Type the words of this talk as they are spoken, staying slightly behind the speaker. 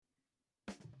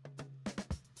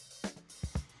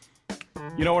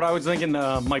You know what I was thinking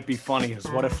might be funny is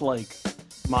what if like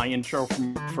my intro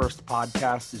from the first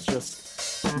podcast is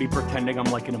just me pretending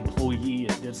I'm like an employee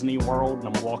at Disney World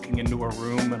and I'm walking into a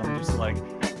room and I'm just like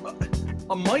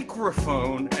a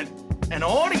microphone and an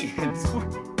audience.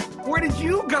 Where did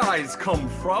you guys come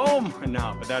from?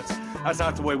 No, but that's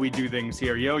not the way we do things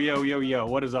here. Yo, yo, yo, yo.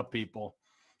 What is up, people?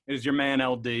 It is your man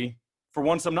LD. For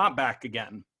once, I'm not back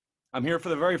again. I'm here for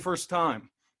the very first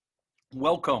time.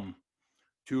 Welcome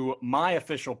to my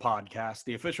official podcast,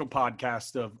 the official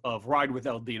podcast of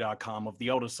RideWithLD.com, of the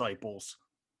L Disciples,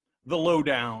 the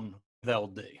Lowdown with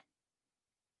LD.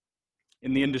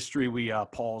 In the industry, we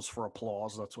pause for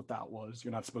applause. That's what that was.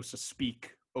 You're not supposed to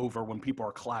speak over when people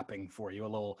are clapping for you. A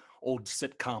little old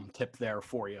sitcom tip there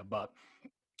for you. But,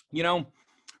 you know,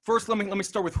 first let me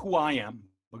start with who I am,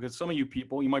 because some of you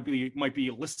people, you might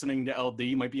be listening to LD,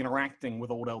 you might be interacting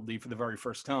with old LD for the very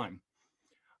first time.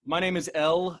 My name is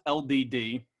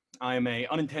LLDD. I am an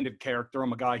unintended character.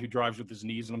 I'm a guy who drives with his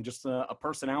knees, and I'm just a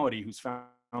personality who's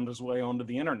found his way onto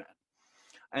the internet.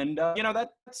 And, you know,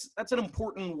 that's an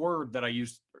important word that I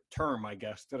use, term, I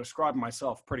guess, to describe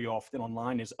myself pretty often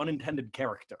online is unintended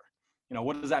character. You know,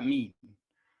 what does that mean?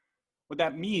 What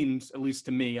that means, at least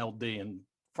to me, LD, and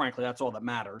frankly, that's all that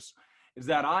matters, is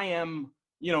that I am,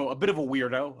 you know, a bit of a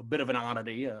weirdo, a bit of an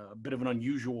oddity, a bit of an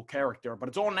unusual character, but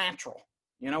it's all natural.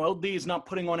 You know, LD is not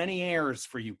putting on any airs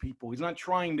for you people. He's not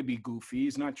trying to be goofy.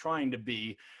 He's not trying to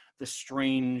be the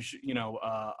strange, you know,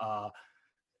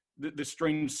 the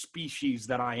strange species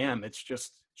that I am. It's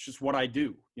just what I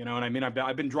do. You know what I mean?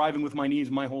 I've been driving with my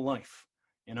knees my whole life.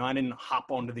 You know, I didn't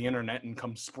hop onto the internet and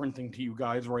come sprinting to you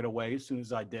guys right away as soon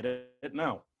as I did it.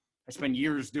 No, I spent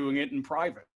years doing it in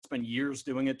private. I spent years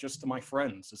doing it just to my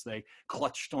friends as they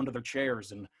clutched onto their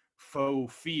chairs in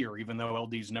faux fear, even though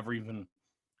LD's never even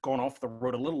gone off the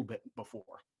road a little bit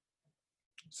before.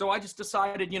 So I just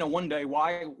decided, you know, one day,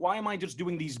 why am I just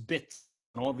doing these bits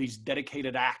and all these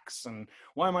dedicated acts, and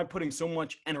why am I putting so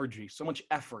much energy, so much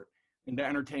effort into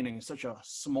entertaining such a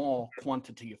small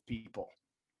quantity of people?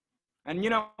 And, you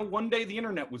know, one day the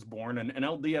internet was born, and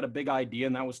LD had a big idea,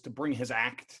 and that was to bring his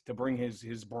act, to bring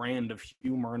his brand of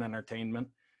humor and entertainment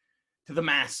to the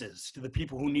masses, to the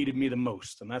people who needed me the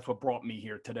most. And that's what brought me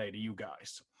here today to you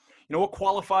guys. You know what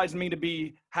qualifies me to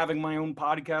be having my own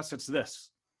podcast? It's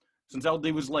this. Since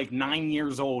LD was like 9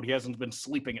 years old, he hasn't been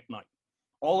sleeping at night.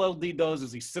 All LD does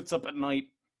is he sits up at night,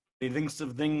 he thinks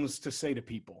of things to say to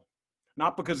people.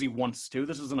 Not because he wants to.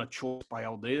 This isn't a choice by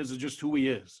LD. This is just who he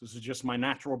is. This is just my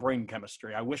natural brain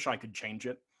chemistry. I wish I could change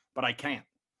it, but I can't.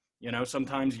 You know,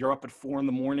 sometimes you're up at 4 a.m.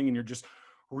 and you're just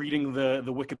reading the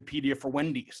Wikipedia for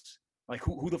Wendy's. Like,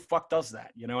 who the fuck does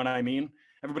that? You know what I mean?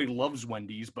 Everybody loves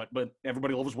Wendy's, but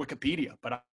everybody loves Wikipedia.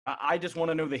 But I just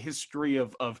want to know the history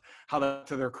of how that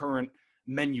to their current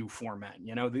menu format.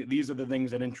 You know, these are the things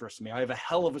that interest me. I have a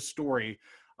hell of a story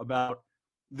about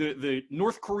the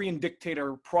North Korean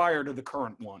dictator prior to the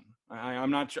current one.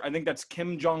 I'm not sure. I think that's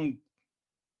Kim Jong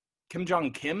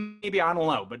Kim, maybe, I don't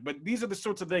know. But these are the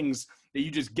sorts of things that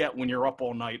you just get when you're up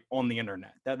all night on the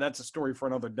internet. That's a story for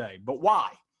another day. But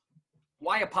why?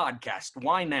 Why a podcast?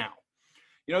 Why now?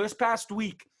 You know, this past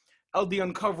week, LD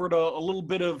uncovered a little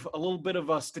bit of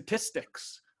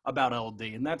statistics about LD,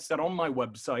 and that's that on my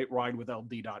website,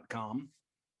 RideWithLD.com,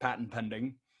 patent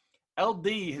pending, LD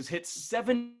has hit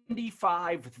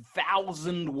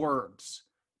 75,000 words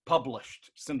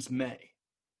published since May.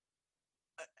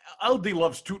 LD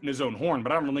loves tooting his own horn,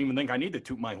 but I don't even think I need to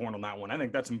toot my horn on that one. I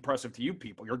think that's impressive to you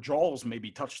people. Your jaws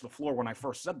maybe touched the floor when I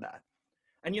first said that.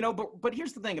 And, you know, but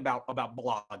here's the thing about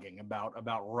blogging,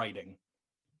 about writing.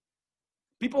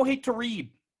 People hate to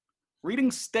read.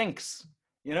 Reading stinks.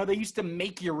 You know, they used to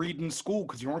make you read in school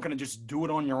because you weren't going to just do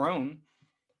it on your own.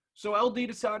 So LD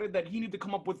decided that he needed to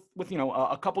come up with you know,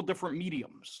 a couple different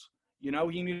mediums. You know,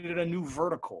 he needed a new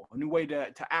vertical, a new way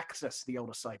to access the L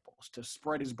Disciples, to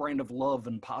spread his brand of love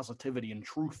and positivity and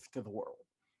truth to the world.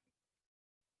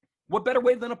 What better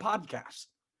way than a podcast?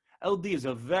 LD is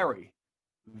a very,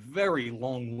 very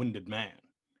long-winded man.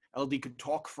 LD could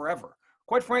talk forever.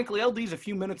 Quite frankly, LD's a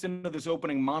few minutes into this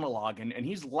opening monologue, and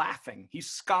he's laughing. He's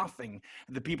scoffing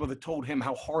at the people that told him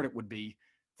how hard it would be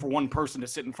for one person to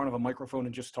sit in front of a microphone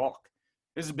and just talk.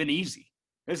 This has been easy.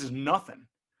 This is nothing.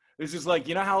 This is like,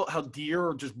 you know how deer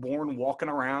are just born walking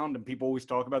around, and people always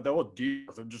talk about that, oh, deer,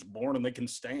 they're just born and they can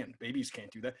stand. Babies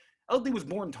can't do that. LD was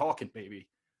born talking, baby.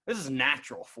 This is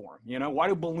natural for him. You know, why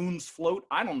do balloons float?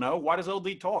 I don't know. Why does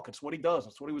LD talk? It's what he does.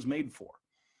 It's what he was made for.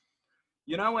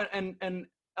 You know, and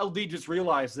LD just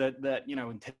realized that, you know,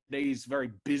 in today's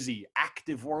very busy,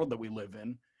 active world that we live in,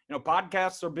 you know,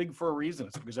 podcasts are big for a reason.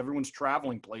 It's because everyone's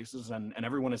traveling places and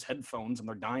everyone has headphones and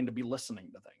they're dying to be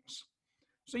listening to things.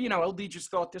 So, LD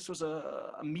just thought this was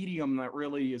a medium that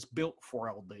really is built for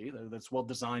LD, that's well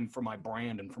designed for my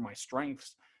brand and for my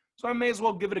strengths. So I may as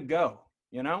well give it a go,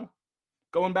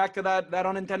 Going back to that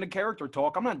unintended character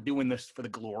talk, I'm not doing this for the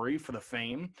glory, for the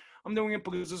fame. I'm doing it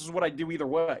because this is what I do either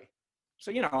way.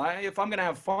 So, if I'm going to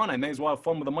have fun, I may as well have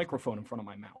fun with a microphone in front of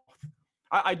my mouth.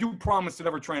 I do promise to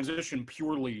never transition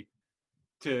purely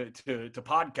to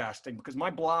podcasting, because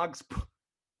my blogs,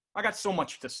 I got so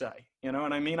much to say, you know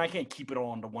what I mean? I can't keep it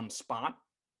all into one spot.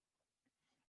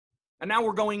 And now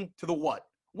we're going to the what.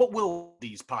 What will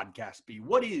these podcasts be?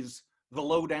 What is The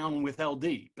Lowdown with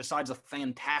LD, besides a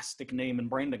fantastic name and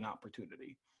branding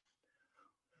opportunity?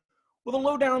 Well, The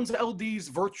Lowdown's LD's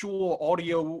virtual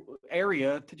audio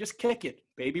area to just kick it,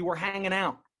 baby. We're hanging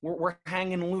out. We're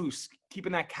hanging loose,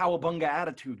 keeping that cowabunga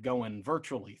attitude going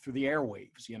virtually through the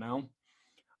airwaves,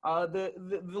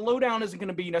 The Lowdown isn't going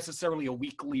to be necessarily a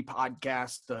weekly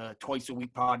podcast, twice a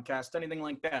week podcast, anything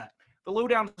like that. The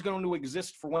Lowdown is going to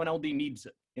exist for when LD needs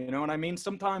it. You know what I mean?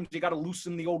 Sometimes you got to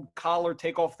loosen the old collar,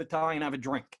 take off the tie, and have a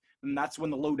drink. And that's when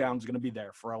the Lowdown is going to be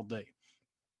there for LD.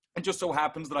 It just so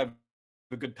happens that I have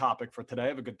a good topic for today. I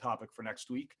have a good topic for next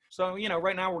week. So,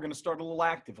 right now we're going to start a little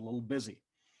active, a little busy.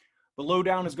 The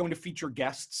Lowdown is going to feature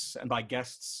guests, and by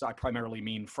guests, I primarily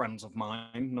mean friends of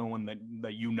mine, no one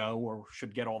that you know or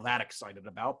should get all that excited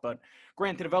about. But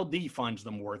granted, if LD finds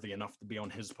them worthy enough to be on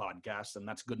his podcast, then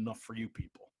that's good enough for you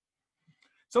people.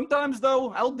 Sometimes,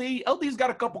 though, LD's got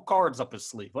a couple cards up his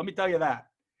sleeve. Let me tell you that.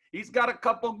 He's got a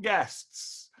couple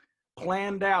guests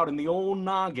planned out in the old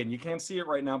noggin. You can't see it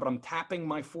right now, but I'm tapping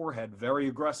my forehead very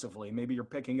aggressively. Maybe you're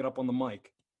picking it up on the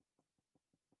mic.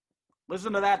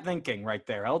 Listen to that thinking right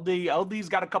there. LD's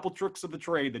got a couple tricks of the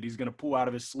trade that he's going to pull out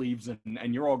of his sleeves,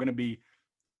 and you're all going to be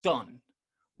done.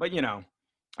 But,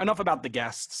 enough about the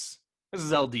guests. This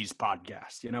is LD's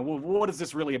podcast. What is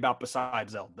this really about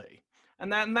besides LD?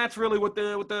 And that's really what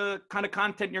the kind of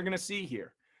content you're going to see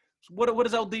here. So what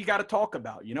does LD got to talk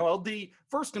about? LD,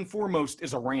 first and foremost,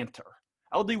 is a ranter.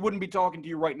 LD wouldn't be talking to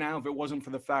you right now if it wasn't for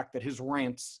the fact that his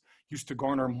rants used to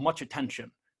garner much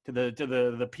attention to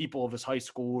the people of his high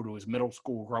school, to his middle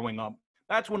school growing up.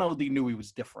 That's when LD knew he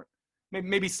was different.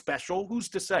 Maybe special. Who's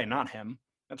to say? Not him.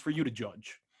 That's for you to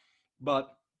judge.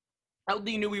 But LD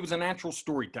knew he was a natural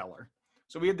storyteller.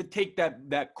 So he had to take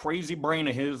that crazy brain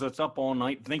of his that's up all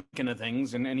night thinking of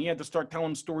things, and he had to start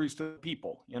telling stories to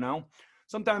people,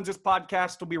 Sometimes this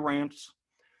podcast will be rants.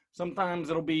 Sometimes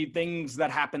it'll be things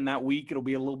that happen that week. It'll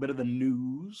be a little bit of the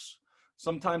news.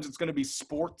 Sometimes it's going to be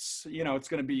sports, it's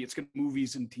going to be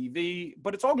movies and TV,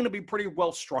 but it's all going to be pretty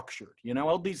well structured.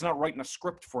 LD's not writing a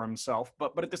script for himself,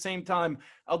 but at the same time,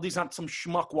 LD's not some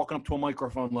schmuck walking up to a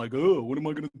microphone like, oh, what am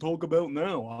I going to talk about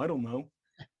now? I don't know.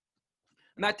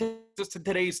 And that takes us to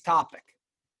today's topic.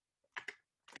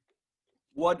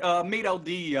 What made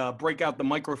LD break out the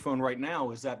microphone right now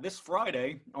is that this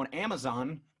Friday on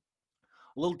Amazon,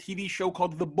 a little TV show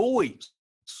called The Boys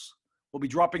will be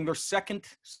dropping their second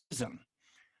season.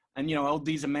 And,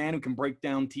 LD's a man who can break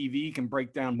down TV, can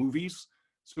break down movies.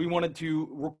 So we wanted to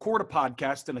record a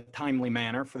podcast in a timely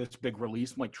manner for this big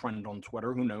release. Might trend on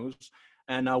Twitter, who knows.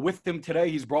 And with him today,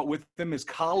 he's brought with him his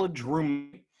college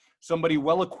roommate, somebody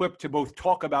well-equipped to both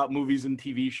talk about movies and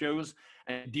TV shows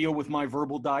and deal with my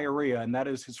verbal diarrhea, and that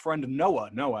is his friend Noah.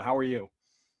 Noah, how are you?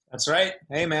 That's right.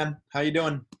 Hey, man. How you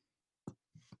doing?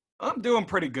 I'm doing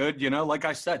pretty good. Like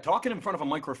I said, talking in front of a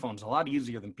microphone is a lot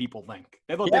easier than people think.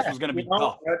 They thought this was going to be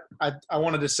tough. I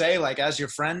wanted to say, as your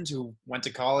friend who went to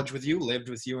college with you, lived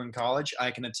with you in college, I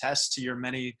can attest to your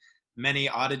many, many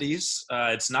oddities.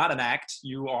 It's not an act.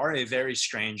 You are a very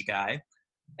strange guy.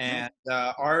 And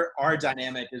our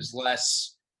dynamic is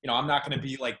less, I'm not going to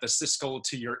be like the Siskel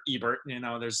to your Ebert.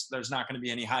 There's not going to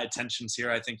be any high tensions here.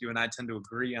 I think you and I tend to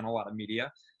agree on a lot of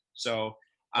media. So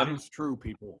that is true,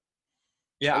 people.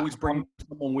 Yeah. Always bring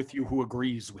someone with you who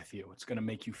agrees with you. It's going to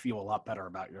make you feel a lot better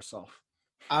about yourself.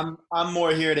 I'm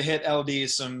more here to hit LD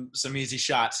some easy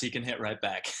shots he can hit right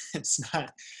back. It's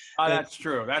not. That's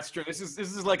true. That's true. This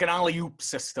is like an alley-oop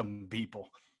system, people.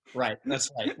 Right. That's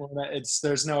right.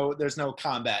 There's no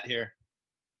combat here.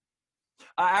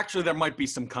 Actually, there might be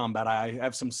some combat. I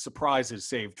have some surprises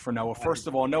saved for Noah. First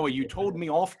of all, Noah, you told me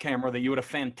off camera that you had a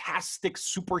fantastic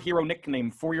superhero nickname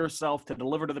for yourself to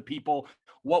deliver to the people.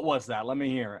 What was that? Let me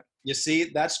hear it. You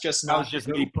see, that's just not. That was just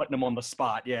me putting him on the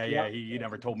spot. Yeah. He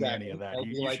never told me any of that.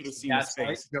 You should have seen his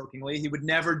face. Jokingly, he would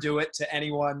never do it to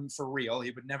anyone for real.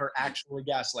 He would never actually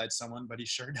gaslight someone, but he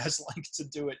sure does like to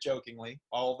do it jokingly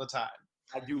all the time.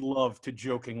 I do love to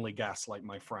jokingly gaslight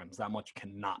my friends. That much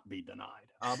cannot be denied.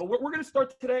 But we're going to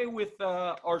start today with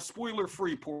our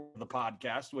spoiler-free part of the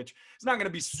podcast, which is not going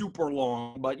to be super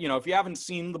long. But, if you haven't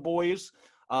seen The Boys,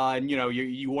 and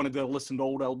you wanted to listen to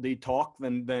old LD talk,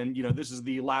 then this is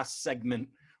the last segment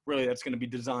really that's going to be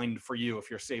designed for you if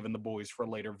you're saving The Boys for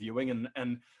later viewing.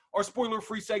 And our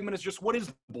spoiler-free segment is just, what is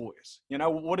The Boys?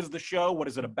 What is the show? What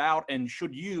is it about? And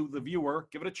should you, the viewer,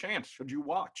 give it a chance? Should you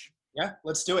watch? Yeah,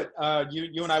 let's do it.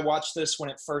 You and I watched this when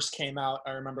it first came out.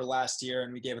 I remember last year,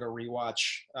 and we gave it a rewatch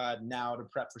now to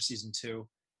prep for season 2.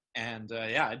 And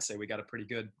yeah, I'd say we got a pretty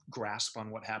good grasp on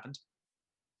what happened.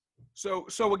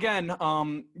 So again,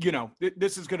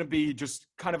 this is going to be just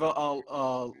kind of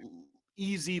a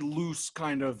easy, loose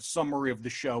kind of summary of the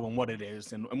show and what it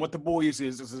is. And what The Boys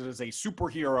is a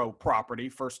superhero property,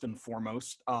 first and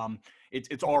foremost.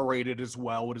 It's R-rated as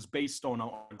well. It is based on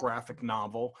a graphic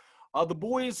novel. The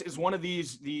Boys is one of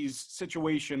these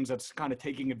situations that's kind of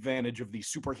taking advantage of the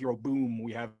superhero boom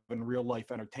we have in real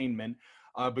life entertainment,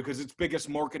 because its biggest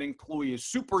marketing ploy is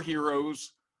superheroes,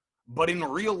 but in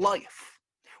real life,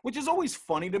 which is always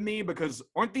funny to me because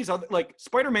aren't these other, like,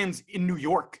 Spider-Man's in New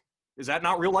York? Is that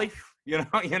not real life? You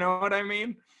know what I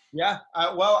mean? Yeah.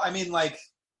 Well, I mean, like,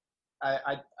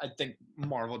 I think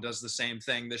Marvel does the same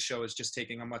thing. This show is just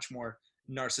taking a much more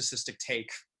narcissistic take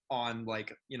on,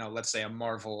 like, let's say a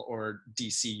Marvel or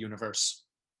DC universe.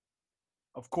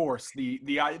 Of course, the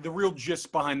real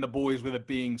gist behind The Boys, with it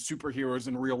being superheroes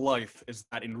in real life, is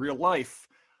that in real life,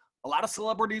 a lot of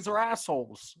celebrities are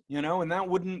assholes, and that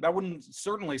wouldn't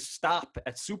certainly stop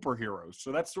at superheroes.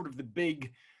 So that's sort of the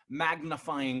big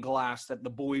magnifying glass that The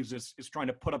Boys is trying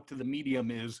to put up to the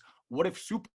medium is, what if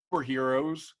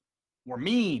superheroes were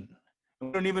mean? And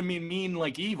we don't even mean mean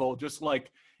like evil, just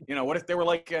like, what if they were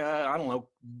like, I don't know,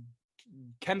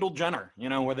 Kendall Jenner,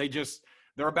 where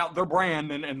they're about their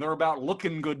brand and they're about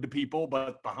looking good to people,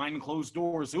 but behind closed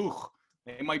doors,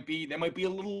 they might be a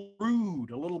little rude,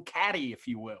 a little catty, if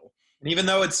you will. And even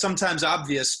though it's sometimes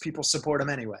obvious, people support them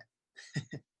anyway.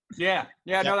 Yeah,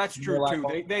 no, that's true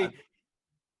too.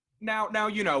 Now,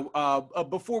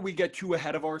 before we get too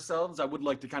ahead of ourselves, I would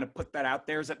like to kind of put that out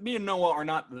there, is that me and Noah are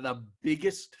not the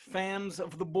biggest fans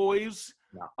of The Boys.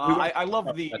 No. I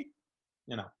love the,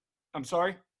 I'm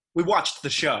sorry? We watched the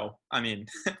show,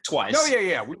 twice. Oh,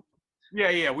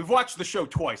 yeah. We've watched the show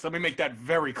twice. Let me make that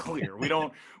very clear. We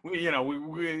don't,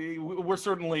 we're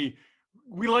certainly,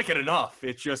 we like it enough.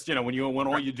 It's just, when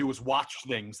all you do is watch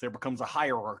things, there becomes a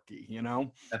hierarchy,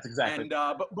 That's exactly. And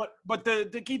but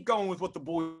to keep going with what The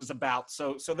Boys is about.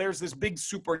 So there's this big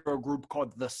superhero group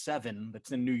called the Seven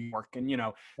that's in New York, and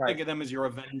think of them as your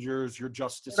Avengers, your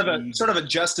Justice League. Sort of a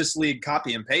Justice League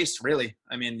copy and paste, really.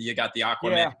 I mean, you got the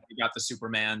Aquaman, you got the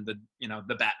Superman, the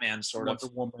Batman, sort Wonder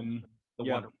of. Woman.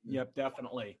 Yep,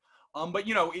 definitely. But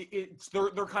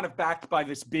they're kind of backed by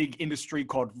this big industry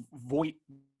called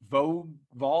Vaughn.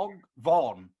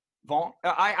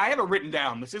 I have it written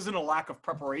down. This isn't a lack of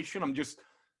preparation.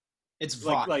 It's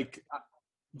Vaughn.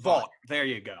 Vaughn. There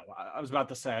you go. I was about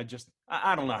to say,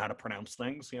 I don't know how to pronounce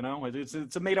things.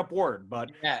 It's a made up word,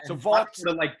 but so Vaughn's sort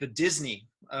of like the Disney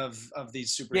of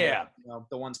these superheroes. Yeah.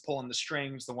 The ones pulling the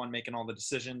strings, the one making all the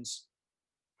decisions.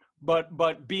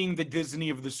 But being the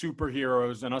Disney of the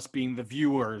superheroes and us being the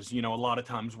viewers, a lot of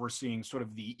times we're seeing sort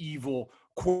of the evil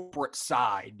corporate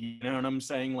side. You know what I'm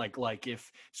saying? Like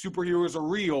if superheroes are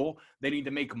real, they need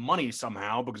to make money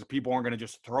somehow, because people aren't going to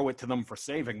just throw it to them for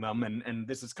saving them. And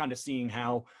this is kind of seeing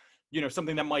how,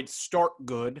 something that might start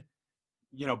good,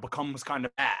 becomes kind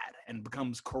of bad and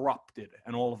becomes corrupted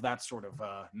and all of that sort of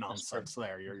nonsense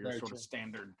there. Your sort of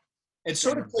standard. It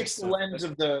sort of takes the lens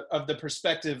of the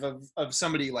perspective of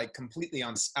somebody like completely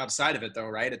outside of it, though,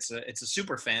 right? It's a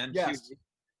super fan. Yes.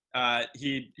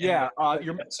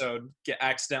 Your episode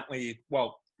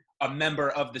a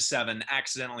member of the Seven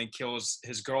accidentally kills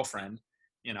his girlfriend,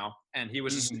 and he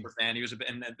was a super fan. He was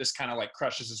and this kind of like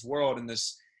crushes his world, and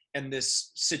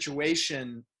this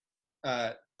situation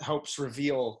helps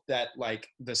reveal that, like,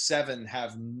 the Seven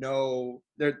have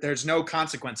there's no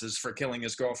consequences for killing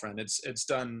his girlfriend. It's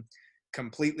done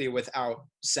completely without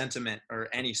sentiment or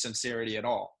any sincerity at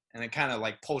all, and it kind of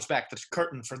like pulls back the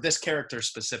curtain for this character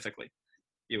specifically.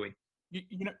 Huey.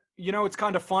 It's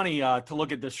kind of funny to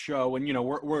look at this show, and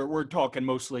we're talking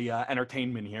mostly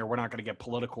entertainment here. We're not going to get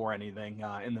political or anything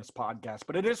in this podcast,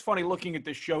 but it is funny looking at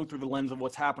this show through the lens of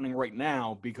what's happening right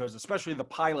now, because especially the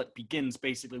pilot begins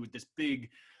basically with this big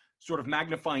sort of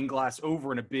magnifying glass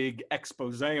over and a big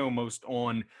expose almost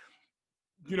on,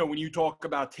 when you talk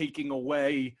about taking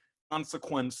away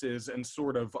consequences and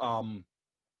sort of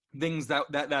things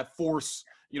that force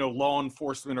law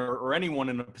enforcement or anyone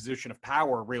in a position of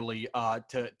power really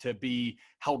to be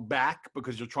held back,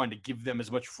 because you're trying to give them as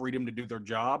much freedom to do their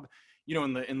job.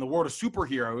 In the world of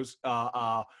superheroes,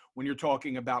 when you're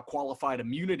talking about qualified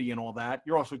immunity and all that,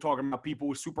 you're also talking about people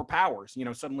with superpowers.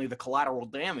 Suddenly the collateral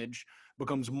damage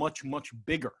becomes much, much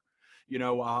bigger.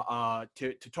 To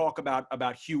talk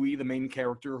about Huey, the main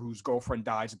character whose girlfriend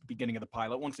dies at the beginning of the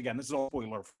pilot. Once again, this is all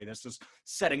spoiler free. This is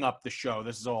setting up the show.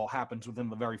 This is all happens within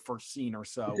the very first scene or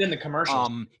so. It's in the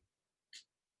commercials.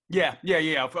 Yeah.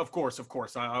 Of course.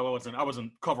 I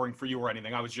wasn't covering for you or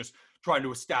anything. I was just trying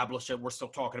to establish that we're still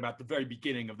talking about the very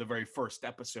beginning of the very first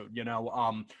episode.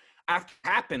 After it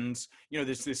happens,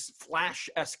 this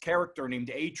Flash-esque character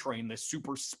named A-Train, this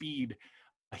super speed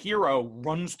hero,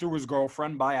 runs through his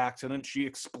girlfriend by accident. She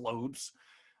explodes.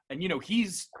 And,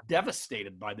 he's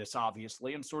devastated by this,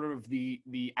 obviously, and sort of the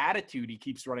attitude he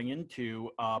keeps running into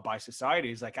by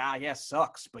society is like, yeah,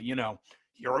 sucks. But,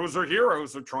 heroes are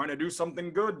heroes. They're trying to do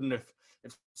something good. And if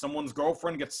someone's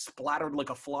girlfriend gets splattered like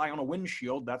a fly on a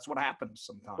windshield, that's what happens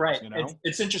sometimes. Right.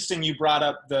 It's interesting you brought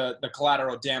up the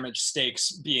collateral damage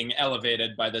stakes being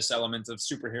elevated by this element of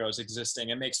superheroes existing.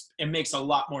 It makes a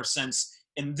lot more sense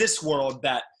in this world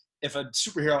that if a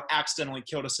superhero accidentally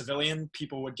killed a civilian,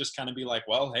 people would just kind of be like,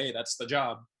 well, hey, that's the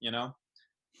job, It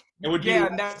would be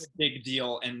a big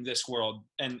deal in this world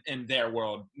and in their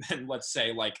world than, let's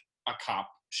say, like a cop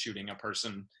shooting a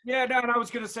person. Yeah, no, and I was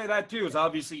going to say that too, is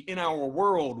obviously in our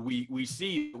world, we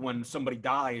see when somebody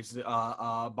dies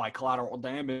by collateral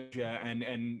damage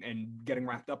and getting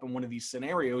wrapped up in one of these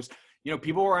scenarios,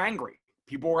 people are angry.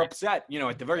 People are upset.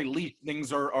 At the very least,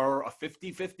 things are a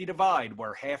 50-50 divide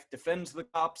where half defends the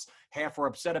cops, half are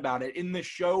upset about it. In this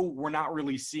show, we're not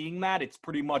really seeing that. It's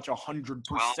pretty much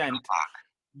 100%.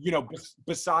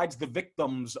 Besides the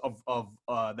victims of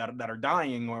that are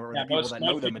dying or the people that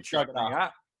know them, it's just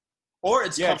like, or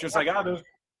it's just like,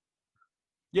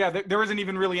 there isn't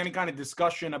even really any kind of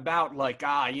discussion about like,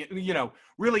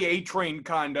 really A-Train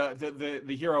kind of,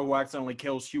 the hero who accidentally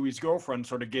kills Huey's girlfriend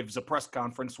sort of gives a press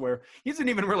conference where he isn't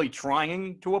even really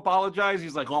trying to apologize.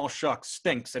 He's like, oh, shucks,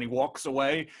 stinks. And he walks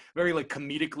away very like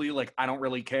comedically, like, I don't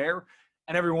really care.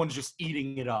 And everyone's just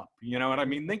eating it up. You know what I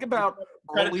mean? Think about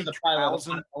early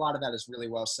 2000s. A lot of that is really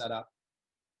well set up.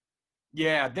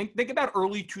 Yeah, think about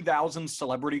early 2000s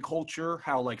celebrity culture,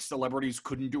 how like celebrities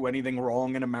couldn't do anything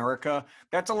wrong in America.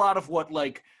 That's a lot of what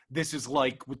like this is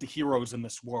like with the heroes in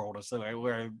this world, is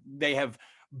where they have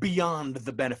beyond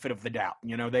the benefit of the doubt.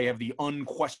 They have the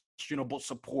unquestionable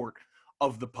support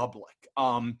of the public.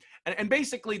 And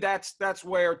basically that's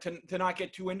where, to not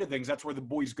get too into things, that's where The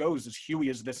Boys goes, is Huey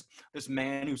is this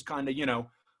man who's kind of,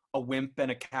 a wimp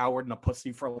and a coward and a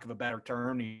pussy, for lack of a better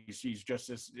term. He's just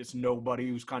this nobody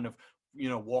who's kind of,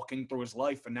 walking through his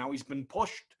life, and now he's been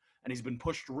pushed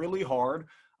really hard.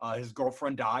 His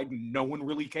girlfriend died, and no one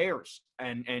really cares,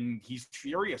 and he's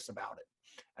furious about it.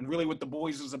 And really what The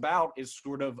Boys is about is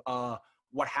sort of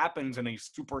what happens in a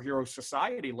superhero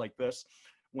society like this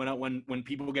when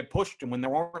people get pushed and when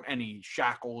there aren't any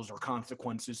shackles or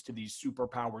consequences to these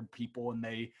superpowered people, and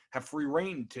they have free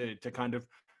reign to kind of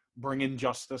bring in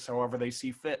justice however they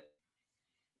see fit.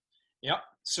 Yep.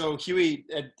 So Huey,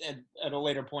 at a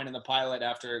later point in the pilot,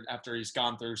 after he's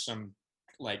gone through some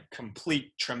like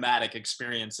complete traumatic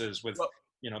experiences with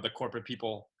the corporate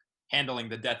people handling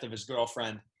the death of his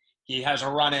girlfriend, he has a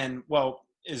run-in. Well,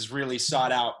 is really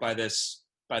sought out by this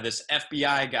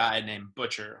FBI guy named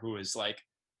Butcher, who is like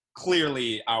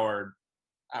clearly our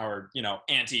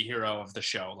anti-hero of the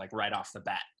show, like right off the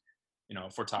bat.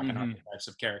 If we're talking about the types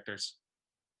of characters.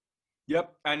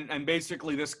 Yep, and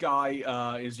basically this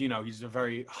guy is, he's a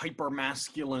very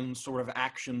hyper-masculine sort of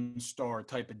action star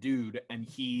type of dude, and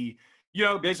he,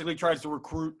 basically tries to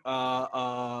recruit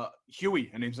Huey,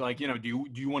 and he's like, do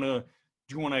you want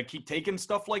to keep taking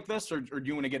stuff like this, or do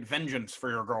you want to get vengeance for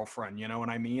your girlfriend? You know what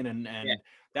I mean? And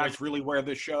that's really where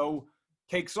the show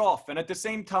takes off. And at the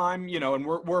same time, and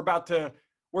we're about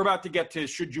to get to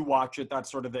should you watch it, that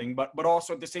sort of thing. But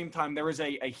also at the same time, there is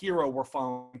a hero we're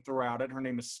following throughout it. Her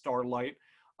name is Starlight.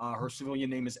 Her civilian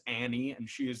name is Annie, and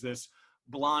she is this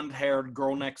blonde-haired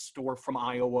girl next door from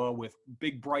Iowa with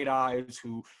big bright eyes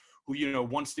who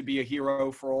wants to be a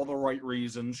hero for all the right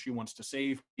reasons. She wants to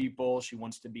save people. She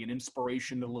wants to be an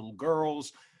inspiration to little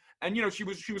girls. And she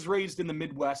was raised in the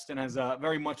Midwest and has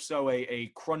very much so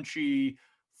a crunchy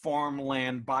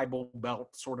farmland Bible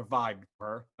Belt sort of vibe to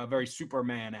her, very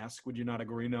Superman-esque. Would you not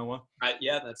agree, Noah?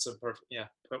 Yeah, that's a perfect. Yeah,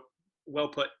 well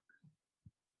put.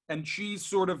 And she's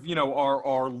sort of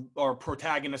our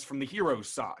protagonist from the hero's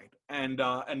side. And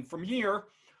from here,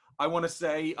 I want to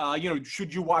say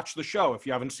should you watch the show if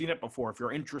you haven't seen it before, if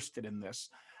you're interested in this.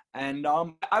 And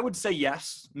I would say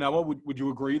yes. Noah, would you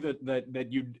agree that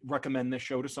you'd recommend this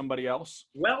show to somebody else?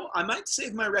 Well, I might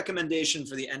save my recommendation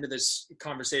for the end of this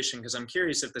conversation because I'm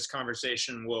curious if this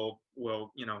conversation will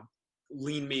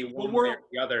lean me one way or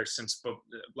the other since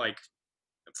like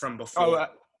from before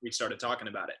we started talking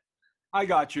about it. I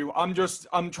got you. I'm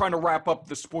trying to wrap up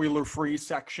the spoiler-free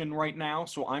section right now,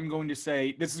 so I'm going to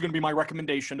say this is going to be my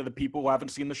recommendation to the people who haven't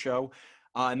seen the show,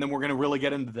 and then we're going to really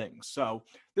get into things. So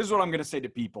this is what I'm going to say to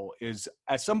people: is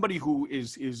as somebody who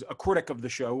is a critic of the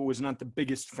show, who is not the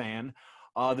biggest fan,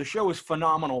 the show is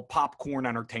phenomenal popcorn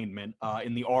entertainment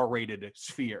in the R-rated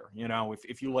sphere. You know,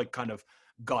 if you like kind of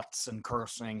guts and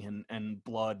cursing and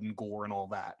blood and gore and all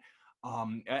that.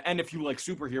 And if you like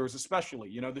superheroes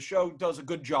especially, you know, the show does a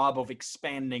good job of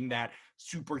expanding that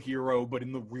superhero but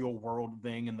in the real world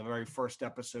thing. In the very first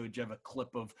episode, you have a clip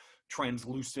of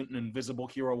translucent and invisible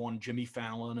hero on Jimmy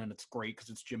Fallon, and it's great because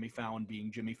it's Jimmy Fallon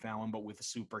being Jimmy Fallon but with a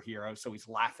superhero, so he's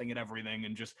laughing at everything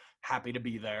and just happy to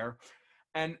be there.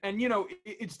 And you know,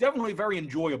 it's definitely very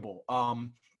enjoyable.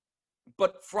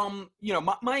 But from, you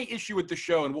know, my issue with the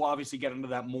show, and we'll obviously get into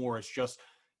that more, is just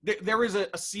there is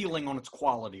a ceiling on its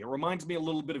quality. It reminds me a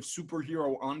little bit of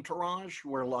superhero Entourage,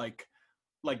 where like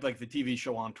the TV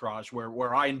show Entourage,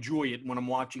 where I enjoy it when I'm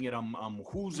watching it. I'm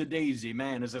who's a daisy,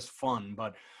 man, is this fun?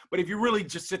 But if you really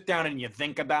just sit down and you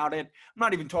think about it, I'm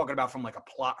not even talking about from like a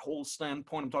plot hole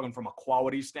standpoint. I'm talking from a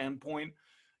quality standpoint.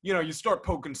 You know, you start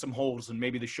poking some holes, and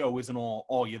maybe the show isn't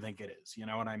all you think it is. You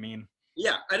know what I mean?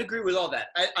 Yeah, I'd agree with all that.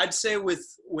 I'd say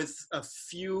with a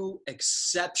few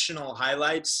exceptional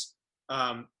highlights.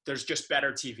 There's just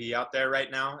better TV out there right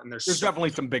now, and there's definitely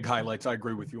some big highlights. I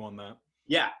agree with you on that.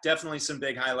 Yeah, definitely some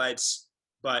big highlights,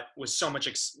 but with so much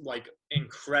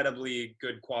incredibly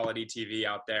good quality TV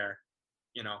out there,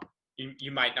 you know,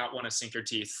 you might not want to sink your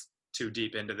teeth too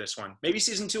deep into this one. Maybe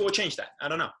season 2 will change that. I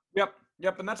don't know.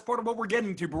 Yep, and that's part of what we're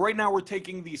getting to. But right now we're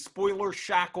taking the spoiler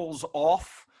shackles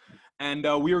off, and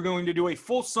we are going to do a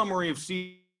full summary of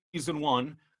season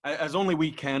 1. As only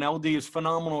we can. LD is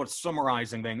phenomenal at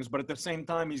summarizing things, but at the same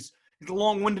time, he's a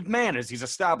long-winded man, as he's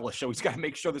established, so he's got to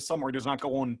make sure the summary does not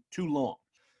go on too long.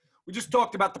 We just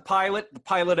talked about the pilot. The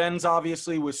pilot ends,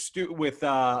 obviously, with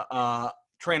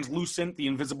Translucent, the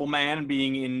Invisible Man,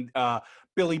 being in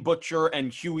Billy Butcher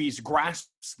and Huey's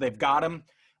grasps. They've got him.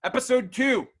 Episode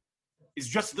 2 is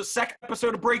just the second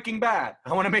episode of Breaking Bad.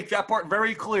 I want to make that part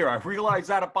very clear. I realized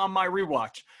that upon my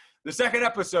rewatch. The second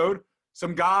episode,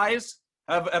 some guys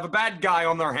have a bad guy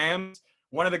on their hands.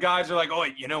 One of the guys are like, oh,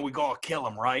 you know, we gotta kill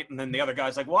him, right? And then the other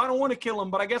guy's like, well, I don't want to kill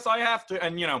him, but I guess I have to.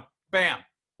 And, you know, bam,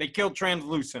 they killed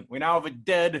Translucent. We now have a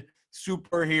dead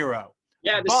superhero.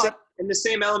 Yeah, in the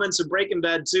same elements of Breaking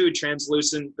Bad, too,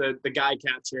 Translucent, the guy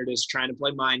captured is trying to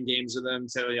play mind games with him.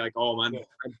 So you're like, oh, my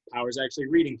power's actually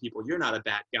reading people. You're not a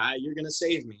bad guy. You're going to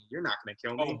save me. You're not going to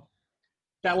kill me. Oh.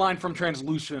 That line from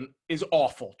Translucent is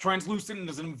awful. Translucent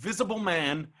is an invisible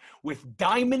man with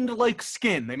diamond-like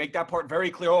skin. They make that part very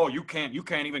clear. Oh, you can't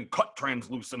even cut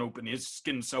Translucent open. His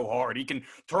skin's so hard. He can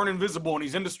turn invisible and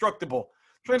he's indestructible.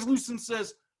 Translucent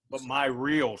says, but my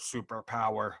real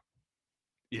superpower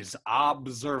is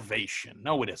observation.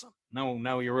 No, it isn't.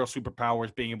 No, your real superpower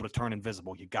is being able to turn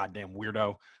invisible, you goddamn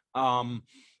weirdo.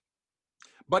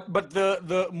 But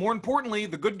the more importantly,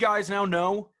 the good guys now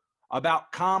know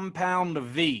about Compound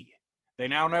V. They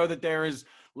now know that there is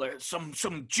some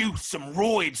juice, some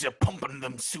roids they're pumping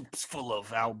them soups full of,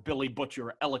 how Billy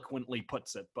Butcher eloquently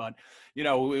puts it. But, you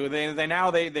know,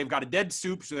 they've got a dead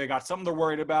soup, so they got something they're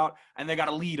worried about, and they got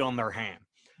a lead on their hand.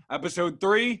 Episode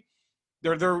 3,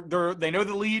 they know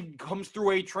the lead comes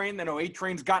through A-Train. They know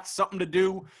A-Train's got something to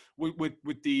do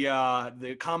with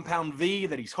the Compound V,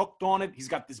 that he's hooked on it. He's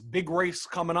got this big race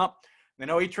coming up. They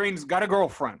know A-Train's got a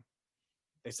girlfriend.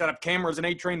 They set up cameras in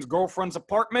A-Train's girlfriend's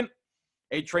apartment.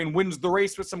 A-Train wins the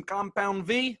race with some Compound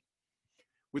V.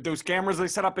 With those cameras they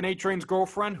set up in A-Train's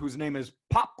girlfriend, whose name is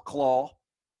Popclaw.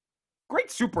 Great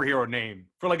superhero name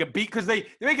for like a B, because they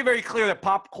make it very clear that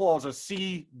Popclaw is a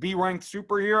C-B ranked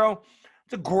superhero.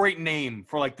 It's a great name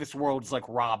for like this world's like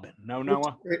Robin. No,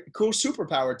 Noah? Cool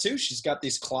superpower too. She's got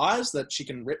these claws that she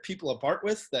can rip people apart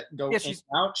with that go in and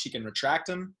out. She can retract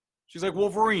them. She's like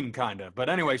Wolverine, kind of. But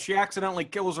anyway, she accidentally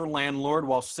kills her landlord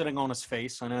while sitting on his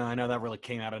face. I know that really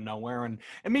came out of nowhere. And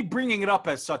me bringing it up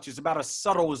as such is about as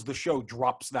subtle as the show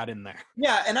drops that in there.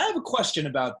 Yeah, and I have a question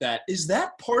about that. Is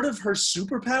that part of her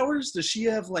superpowers? Does she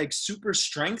have, like, super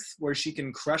strength where she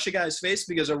can crush a guy's face?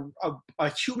 Because a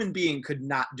human being could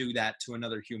not do that to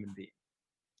another human being.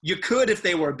 You could if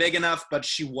they were big enough, but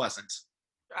she wasn't.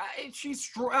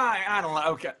 I don't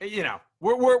know. Okay, you know,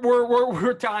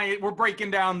 we're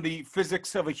breaking down the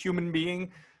physics of a human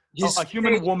being. His a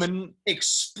human face woman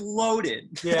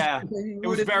exploded. Yeah, He it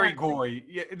was wouldn't very let-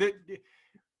 gory.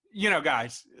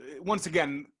 Guys, once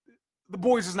again, The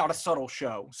Boys is not a subtle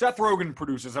show. Seth Rogen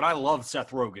produces it. I love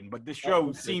Seth Rogen, but this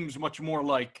show seems much more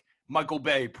like Michael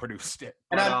Bay produced it.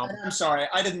 And But, I'm sorry,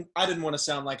 I didn't want to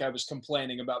sound like I was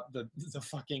complaining about the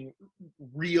fucking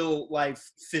real life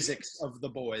physics of The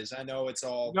Boys. I know it's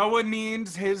all no one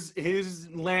needs his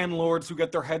landlords who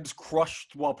get their heads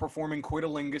crushed while performing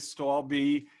coitalingus to all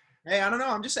be Hey, I don't know.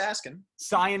 I'm just asking.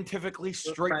 scientifically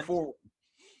straightforward.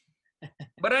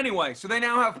 But anyway, so they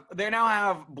now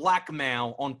have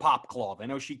blackmail on Popclaw. They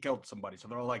know she killed somebody, so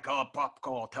they're like, "Oh,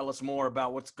 Popclaw, tell us more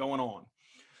about what's going on."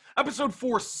 Episode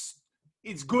 4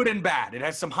 is good and bad. It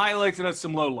has some highlights, it has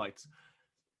some lowlights.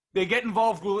 They get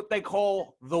involved with what they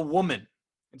call the woman.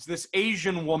 It's this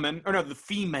Asian woman, or no, the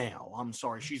female. I'm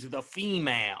sorry, she's the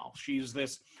female. She's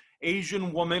this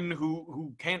Asian woman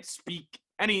who can't speak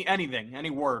any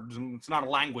words. It's not a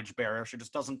language barrier. She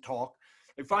just doesn't talk.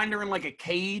 They find her in like a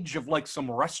cage of like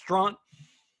some restaurant.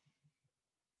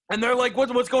 And they're like,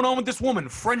 what's going on with this woman?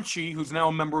 Frenchie, who's now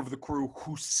a member of the crew,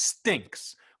 who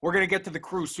stinks. We're going to get to the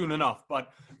crew soon enough.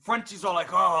 But Frenchie's all like,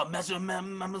 oh, mademoiselle,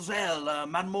 mademoiselle,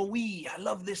 I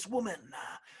love this woman.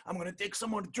 I'm going to take some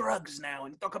more drugs now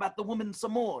and talk about the woman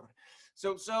some more.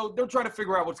 So they're trying to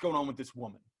figure out what's going on with this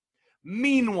woman.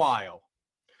 Meanwhile,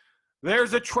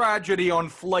 there's a tragedy on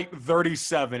Flight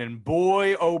 37. And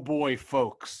boy, oh boy,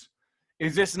 folks,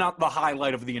 is this not the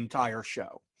highlight of the entire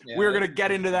show? Yeah, we're going to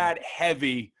get into that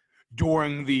heavy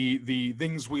during the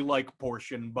things we like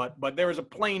portion, but there is a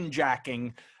plane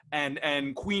jacking,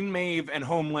 and Queen Maeve and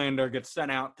Homelander get sent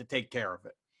out to take care of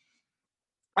it.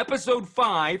 Episode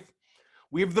 5,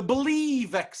 we have the Believe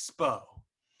Expo.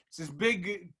 It's this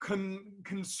big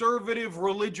conservative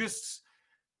religious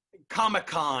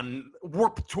Comic-Con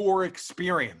Warped Tour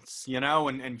experience,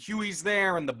 and Huey's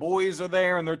there and the boys are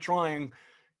there and they're trying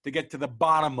to get to the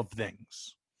bottom of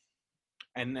things.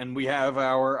 And we have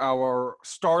our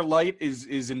Starlight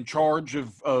is in charge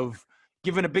of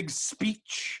giving a big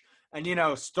speech. And,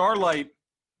 Starlight,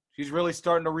 she's really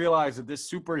starting to realize that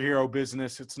this superhero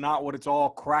business, it's not what it's all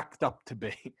cracked up to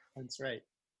be. That's right.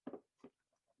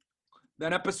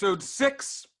 Then episode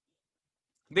 6,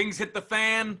 things hit the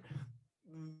fan.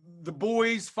 The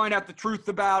boys find out the truth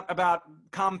about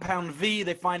Compound V.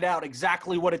 They find out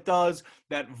exactly what it does,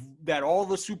 that all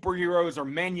the superheroes are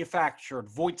manufactured.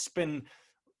 Voight's been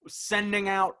sending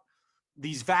out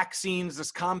these vaccines,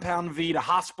 this Compound V, to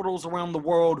hospitals around the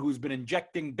world who's been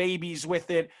injecting babies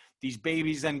with it. These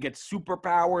babies then get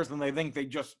superpowers, and they think they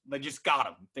just got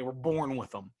them. They were born with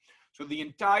them. So the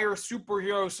entire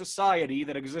superhero society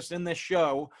that exists in this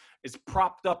show is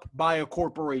propped up by a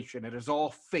corporation. It is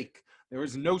all fake. There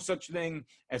is no such thing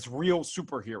as real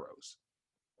superheroes.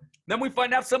 Then we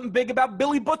find out something big about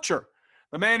Billy Butcher,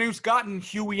 the man who's gotten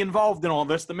Huey involved in all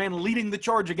this, the man leading the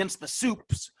charge against the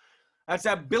Supes. That's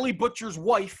that Billy Butcher's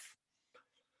wife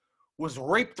was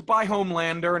raped by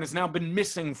Homelander and has now been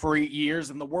missing for 8 years,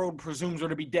 and the world presumes her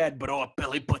to be dead. But,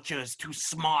 Billy Butcher is too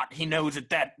smart. He knows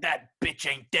that bitch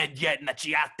ain't dead yet and that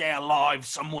she out there alive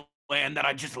somewhere, and that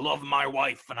I just love my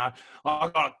wife, and I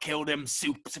gotta kill them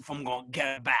Supes if I'm gonna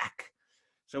get her back.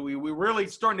 So we really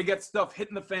starting to get stuff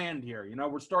hitting the fan here.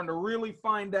 We're starting to really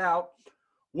find out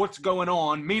what's going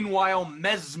on. Meanwhile,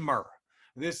 Mesmer,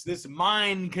 this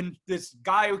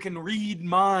guy who can read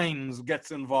minds,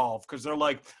 gets involved because they're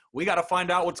like, we got to find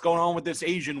out what's going on with this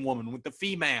Asian woman, with the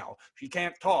female. She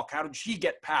can't talk. How did she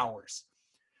get powers?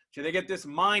 So they get this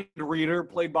mind reader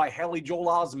played by Haley Joel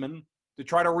Osment to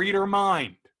try to read her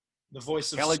mind. The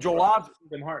voice of Haley Joel Osment.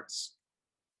 Kingdom Hearts.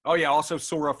 Oh, yeah, also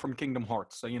Sora from Kingdom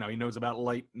Hearts. So, he knows about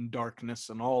light and darkness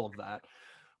and all of that.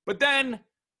 But then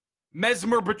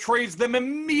Mesmer betrays them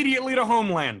immediately to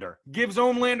Homelander, gives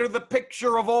Homelander the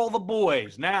picture of all the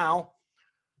boys. Now,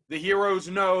 the heroes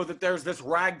know that there's this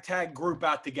ragtag group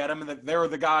out to get him and that they're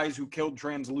the guys who killed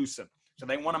Translucent. So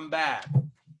they want him bad.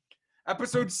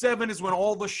 Episode 7 is when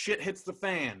all the shit hits the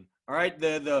fan. All right,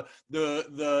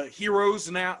 the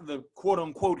heroes now, the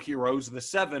quote-unquote heroes, the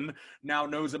 7, now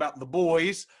knows about the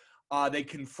boys. They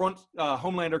confront,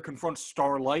 Homelander confronts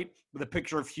Starlight with a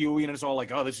picture of Huey, and it's all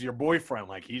like, oh, this is your boyfriend.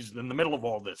 Like, he's in the middle of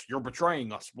all this. You're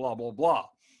betraying us, blah, blah, blah.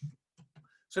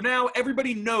 So now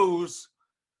everybody knows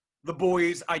the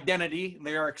boys' identity.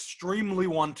 They are extremely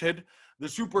wanted. The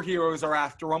superheroes are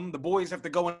after them. The boys have to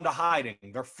go into hiding.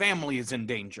 Their family is in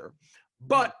danger.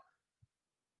 But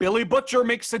Billy Butcher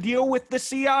makes a deal with the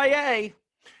CIA.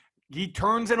 He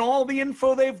turns in all the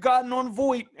info they've gotten on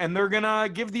Voight, and they're going to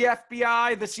give the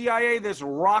FBI, the CIA, this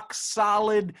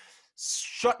rock-solid,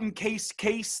 shut-in-case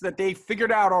case that they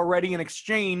figured out already in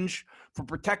exchange for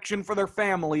protection for their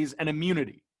families and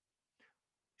immunity.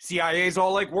 CIA's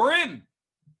all like, we're in.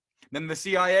 Then the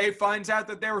CIA finds out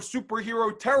that they're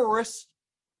superhero terrorists.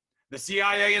 The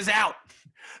CIA is out.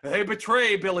 They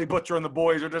betray Billy Butcher and the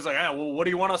boys. Are just like, well, what do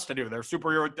you want us to do? They're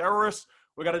superhero terrorists.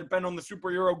 We got to depend on the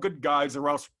superhero good guys or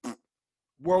else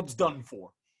world's done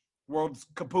for. World's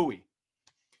kapooey.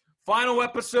 Final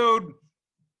episode,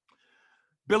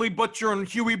 Billy Butcher and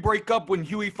Huey break up when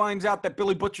Huey finds out that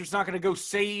Billy Butcher's not going to go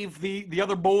save the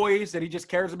other boys, that he just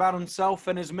cares about himself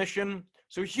and his mission.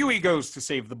 So Huey goes to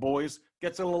save the boys,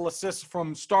 gets a little assist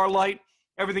from Starlight.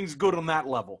 Everything's good on that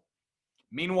level.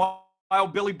 Meanwhile,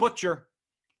 Billy Butcher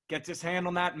gets his hand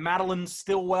on that Madeline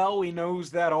Stillwell. He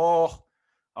knows that,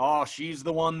 she's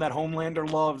the one that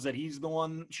Homelander loves, that she's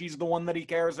the one that he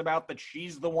cares about, that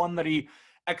she's the one that he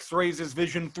x-rays his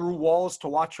vision through walls to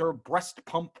watch her breast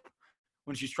pump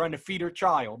when she's trying to feed her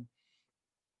child.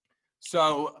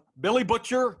 So Billy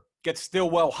Butcher gets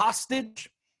Stillwell hostage.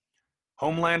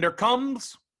 Homelander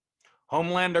comes.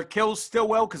 Homelander kills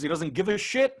Stillwell because he doesn't give a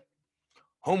shit.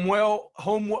 Homelander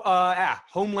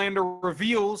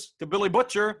reveals to Billy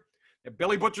Butcher that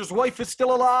Billy Butcher's wife is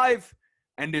still alive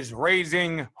and is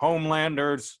raising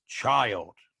Homelander's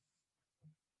child.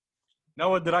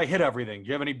 Noah, did I hit everything? Do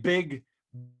you have any big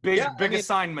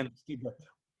assignments?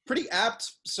 Pretty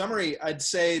apt summary. I'd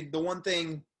say the one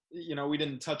thing, we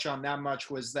didn't touch on that much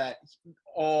was that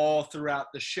all throughout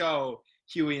the show,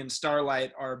 Huey and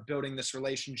Starlight are building this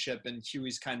relationship, and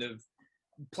Huey's kind of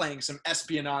playing some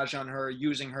espionage on her,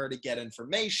 using her to get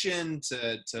information,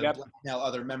 to blackmail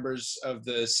other members of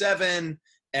the Seven.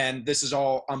 And this is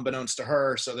all unbeknownst to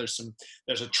her. So there's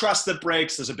a trust that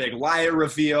breaks. There's a big liar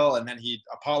reveal, and then he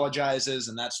apologizes,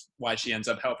 and that's why she ends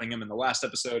up helping him in the last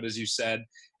episode, as you said.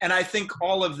 And I think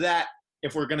all of that,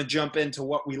 if we're going to jump into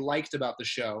what we liked about the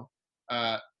show,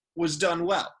 was done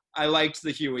well. I liked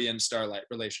the Huey and Starlight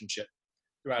relationship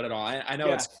throughout it all. I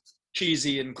know it's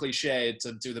cheesy and cliche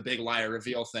to do the big liar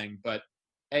reveal thing, but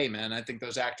hey, man, I think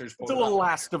those actors. It's a little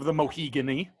last of the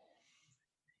Mohican-y.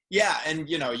 Yeah, and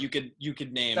you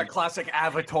could name that classic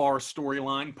Avatar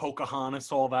storyline,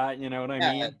 Pocahontas, all that. You know what I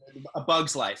mean? A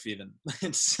Bug's Life, even.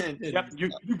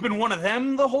 You've been one of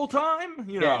them the whole time.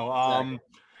 Exactly.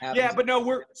 But no,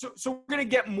 we're gonna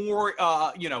get more.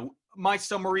 My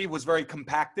summary was very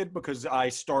compacted because I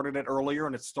started it earlier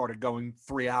and it started going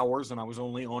 3 hours, and I was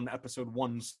only on episode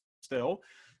 1 still.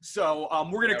 So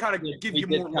we're gonna kind of give you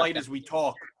more light as we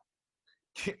talk.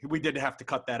 We did have to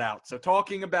cut that out. So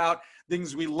talking about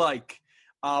things we like,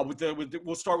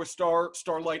 we'll start with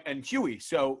Starlight and Huey.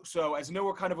 So as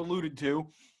Noah kind of alluded to,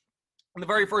 in the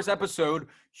very first episode,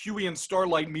 Huey and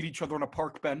Starlight meet each other on a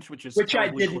park bench, which I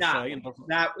did not.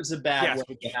 That was a bad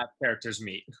way to have characters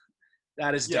meet.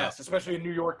 That is dumb. Yes, especially in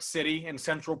New York City and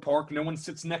Central Park. No one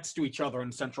sits next to each other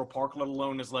in Central Park, let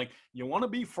alone is like, you want to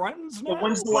be friends now? But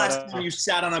when's the last time you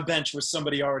sat on a bench with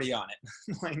somebody already on it?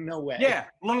 Like, no way. Yeah,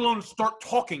 let alone start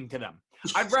talking to them.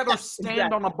 I'd rather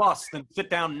stand on a bus than sit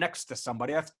down next to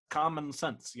somebody. That's common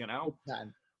sense,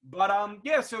 But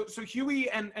so Huey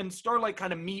and Starlight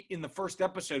kind of meet in the first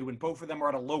episode when both of them are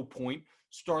at a low point.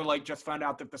 Starlight just found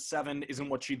out that the Seven isn't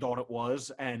what she thought it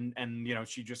was, and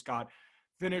she just got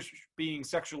finished being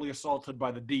sexually assaulted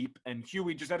by the Deep, and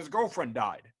Huey just had his girlfriend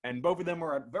died, and both of them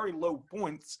are at very low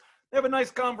points. They have a nice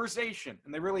conversation,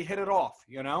 and they really hit it off,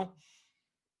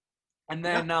 And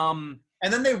then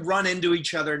and then they run into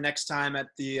each other next time at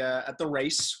the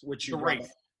race, which you race.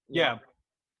 Yeah.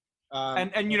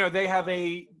 And they have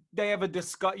a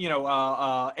discuss.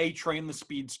 A-Train, the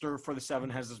speedster for the Seven,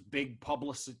 has this big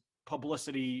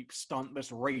publicity stunt,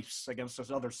 this race against this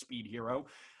other speed hero.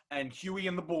 And Huey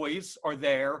and the boys are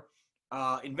there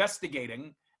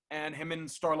investigating, and him and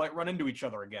Starlight run into each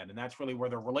other again. And that's really where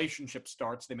their relationship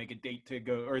starts. They make a date to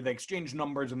go, or they exchange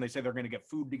numbers, and they say they're going to get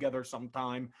food together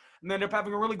sometime. And they end up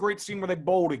having a really great scene where they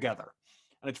bowl together.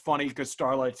 And it's funny because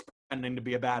Starlight's pretending to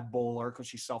be a bad bowler because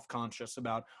she's self-conscious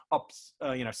about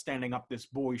standing up this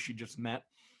boy she just met.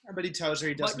 But he tells her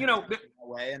he doesn't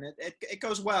away, and it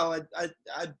goes well.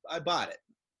 I bought it.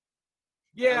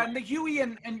 Yeah, and the Huey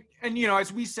and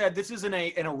as we said, this isn't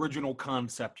an original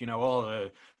concept. Huey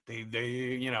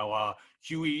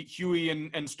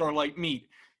and Starlight meet.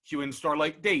 Huey and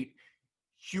Starlight date.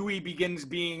 Huey begins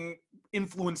being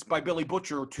influenced by Billy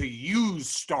Butcher to use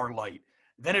Starlight.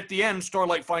 Then at the end,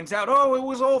 Starlight finds out, it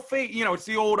was all fake. It's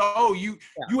the old, you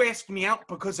asked me out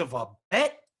because of a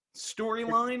bet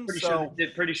storyline.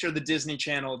 Pretty sure the Disney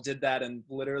Channel did that in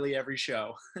literally every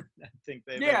show. I think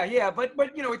they. But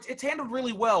it's handled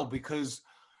really well because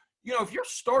you know, if you're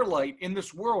Starlight in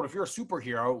this world, if you're a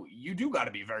superhero, you do got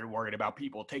to be very worried about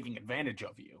people taking advantage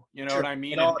of you. You know what I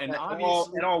mean? And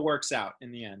obviously, it all works out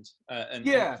in the end. And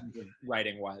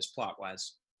writing wise, plot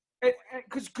wise.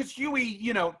 Because Huey,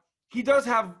 you know, he does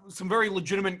have some very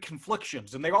legitimate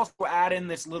conflictions, and they also add in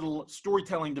this little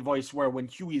storytelling device where when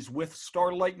Huey's with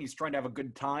Starlight and he's trying to have a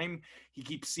good time, he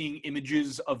keeps seeing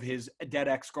images of his dead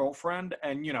ex-girlfriend,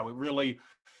 and you know, it really,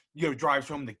 you know, drives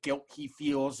home the guilt he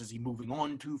feels. Is he moving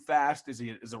on too fast? Is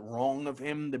it wrong of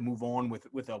him to move on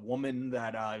with a woman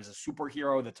that is a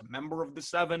superhero that's a member of the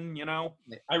Seven? You know,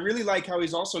 I really like how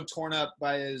he's also torn up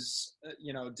by his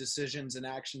you know, decisions and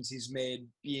actions he's made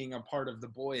being a part of the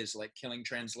boys, like killing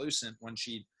Translucent when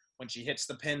she hits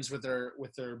the pins with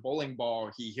her bowling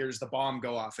ball. He hears the bomb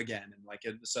go off again, and like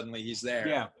suddenly he's there.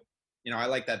 Yeah, you know, I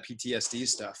like that PTSD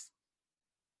stuff.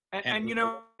 And you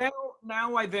know,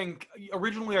 now I think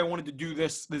originally I wanted to do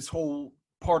this whole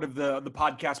part of the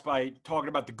podcast by talking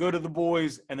about the good of the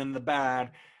boys and then the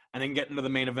bad, and then get into the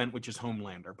main event, which is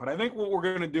Homelander. But I think what we're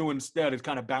going to do instead is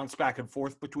kind of bounce back and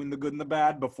forth between the good and the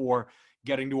bad before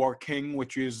getting to our king,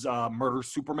 which is Murder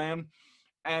Superman.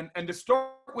 And to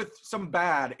start with some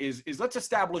bad is let's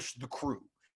establish the crew.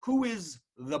 Who is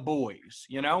the boys?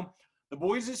 You know, the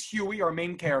boys is Huey, our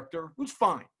main character, who's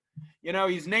fine. You know,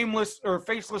 he's nameless or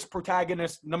faceless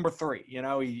protagonist number 3. You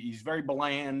know, he's very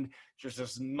bland, just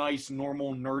this nice,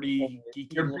 normal, nerdy,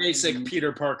 geeky. Your basic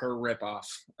Peter Parker ripoff,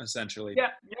 essentially.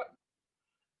 Yeah.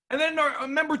 And then our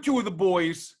number 2 of the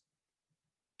boys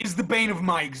is the bane of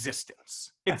my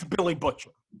existence. It's Billy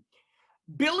Butcher.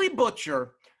 Billy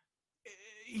Butcher,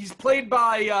 he's played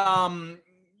by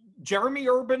Jeremy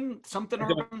Urban,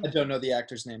 I don't know the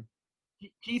actor's name.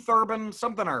 Keith Urban,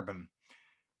 something Urban.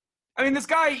 I mean, this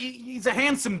guy, he's a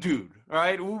handsome dude,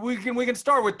 right? We can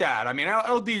start with that. I mean,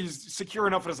 LD is secure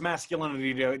enough in his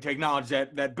masculinity to acknowledge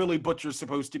that Billy Butcher's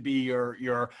supposed to be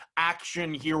your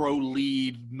action hero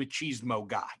lead machismo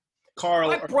guy.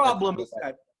 My problem is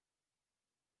that...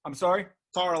 I'm sorry?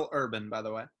 Carl Urban, by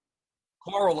the way.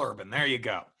 Carl Urban, there you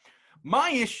go.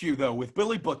 My issue, though, with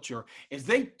Billy Butcher is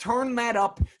they turn that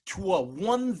up to a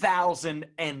 1,000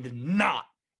 and not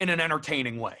in an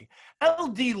entertaining way.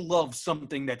 LD loves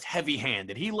something that's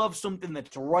heavy-handed. He loves something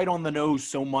that's right on the nose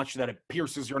so much that it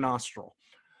pierces your nostril.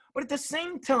 But at the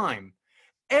same time,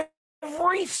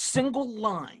 every single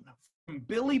line from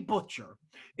Billy Butcher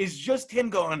is just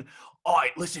him going, all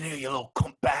right, listen here, you little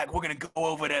cunt bag. We're going to go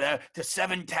over to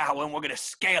Seven Tower, and we're going to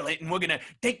scale it, and we're going to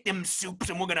take them soups,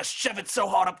 and we're going to shove it so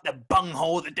hard up the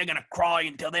bunghole that they're going to cry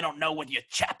until they don't know what you're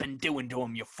chapping doing to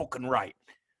them. You're fucking right.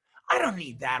 I don't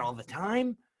need that all the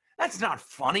time. That's not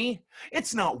funny.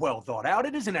 It's not well thought out.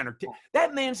 It isn't entertaining.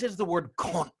 That man says the word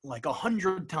cunt like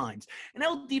 100 times. And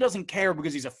LD doesn't care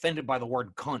because he's offended by the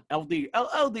word cunt.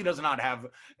 LD does not have...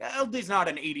 LD's not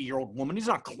an 80-year-old woman. He's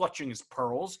not clutching his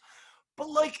pearls. But,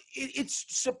 like, it's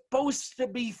supposed to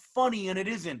be funny, and it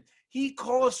isn't. He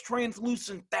calls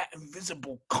Translucent that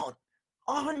invisible cunt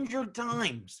 100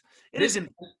 times. It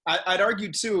isn't. I'd argue,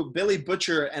 too, Billy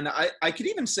Butcher, and I could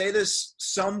even say this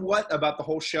somewhat about the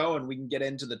whole show, and we can get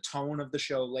into the tone of the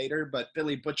show later, but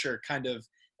Billy Butcher kind of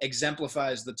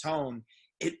exemplifies the tone.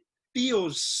 It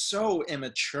feels so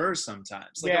immature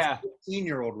sometimes. Like a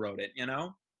 15-year-old wrote it, you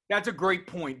know? That's a great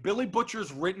point. Billy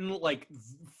Butcher's written like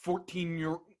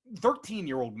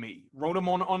 13-year-old me wrote him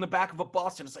on the back of a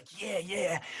bus, and it's like,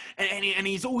 yeah. And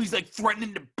he's always like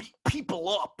threatening to beat people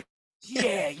up.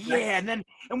 Yeah. And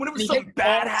whenever something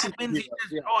bad happens, he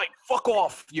says, all right, fuck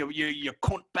off, you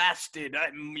cunt bastard,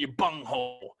 you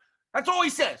bunghole. That's all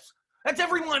he says. That's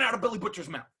every line out of Billy Butcher's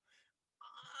mouth.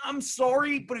 I'm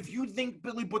sorry, but if you think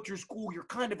Billy Butcher's cool, you're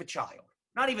kind of a child.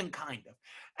 Not even kind of.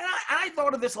 And I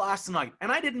thought of this last night,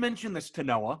 and I didn't mention this to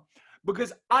Noah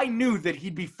because I knew that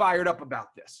he'd be fired up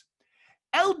about this.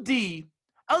 LD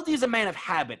is a man of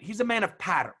habit. He's a man of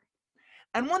pattern.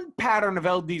 And one pattern of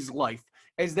LD's life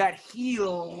is that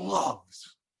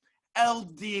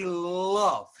LD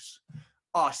loves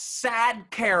a sad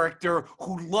character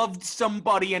who loved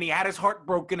somebody and he had his heart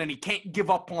broken and he can't give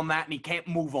up on that and he can't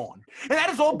move on. And that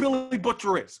is all Billy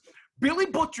Butcher is. Billy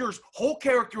Butcher's whole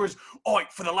character is, all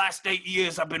right, for the last 8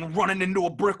 years, I've been running into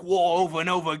a brick wall over and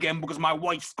over again because my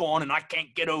wife's gone and I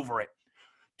can't get over it.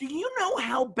 Do you know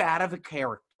how bad of a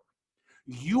character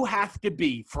you have to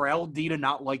be for LD to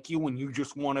not like you when you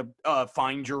just want to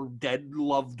find your dead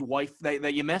loved wife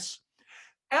that you miss?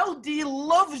 LD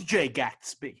loves Jay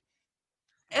Gatsby.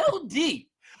 LD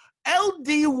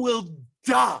will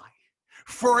die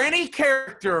for any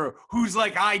character who's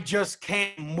like, I just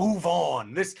can't move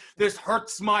on. This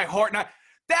hurts my heart.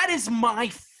 That is my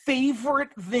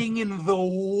favorite thing in the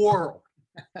world.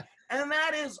 And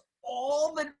that is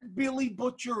all that Billy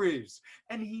Butcher is.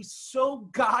 And he's so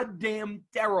goddamn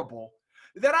terrible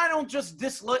that I don't just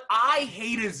dislike, I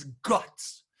hate his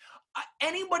guts.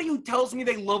 Anybody who tells me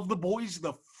they love The Boys,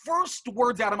 the first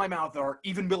words out of my mouth are,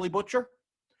 even Billy Butcher?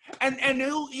 And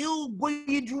he'll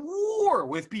wage war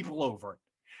with people over it.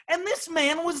 And this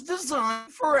man was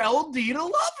designed for LD to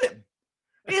love him.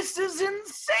 This is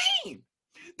insane.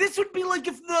 This would be like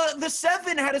if the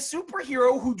Seven had a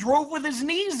superhero who drove with his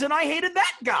knees, and I hated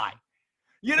that guy.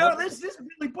 You know, this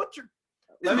Billy Butcher.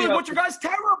 This Billy Butcher guy's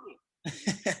terrible.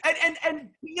 and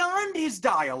beyond his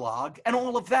dialogue and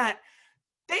all of that,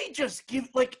 they just give,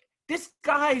 like, this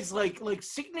guy's like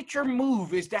signature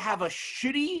move is to have a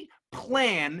shitty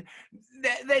plan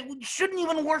that shouldn't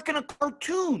even work in a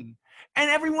cartoon. And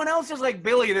everyone else is like,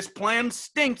 Billy, this plan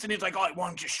stinks. And he's like, all right, why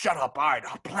don't you shut up? All right,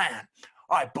 I'll plan.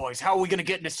 All right, boys, how are we going to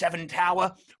get into Seven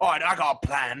Tower? All right, I got a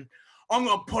plan. I'm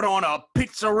going to put on a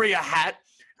pizzeria hat.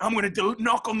 I'm going to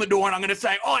knock on the door, and I'm going to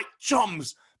say, all right,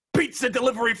 chums, pizza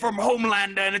delivery from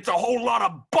Homelander, and it's a whole lot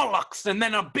of bollocks. And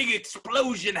then a big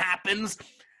explosion happens,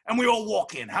 and we all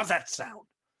walk in. How's that sound?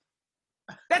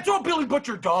 That's what Billy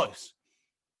Butcher does.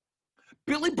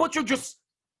 Billy Butcher just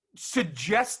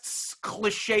suggests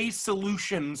cliche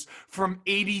solutions from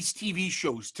 80s TV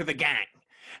shows to the gang.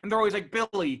 And they're always like,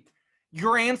 Billy,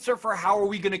 your answer for how are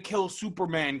we going to kill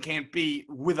Superman can't be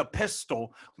with a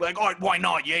pistol. Like, all right, why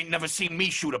not? You ain't never seen me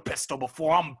shoot a pistol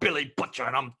before. I'm Billy Butcher,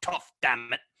 and I'm tough,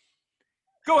 damn it.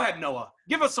 Go ahead, Noah.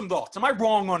 Give us some thoughts. Am I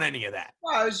wrong on any of that?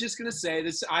 Well, I was just going to say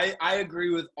this. I agree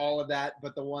with all of that,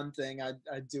 but the one thing I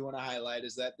do want to highlight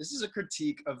is that this is a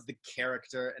critique of the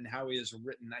character and how he is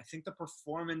written. I think the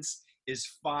performance is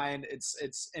fine.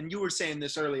 It's and you were saying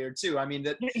this earlier too. I mean,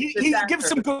 that he gives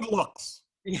some good looks.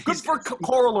 Good for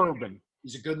Carl Urban.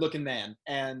 He's a good-looking man,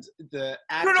 and the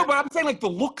actor. No, but I'm saying like the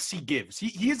looks he gives.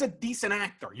 He is a decent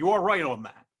actor. You are right on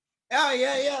that.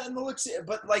 Yeah, and the looks,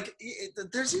 but like,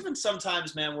 there's even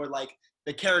sometimes, man, where like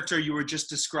the character you were just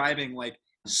describing, like,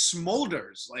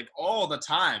 smolders, like, all the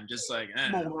time, just like,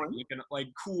 looking like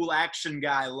cool action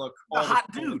guy look. A hot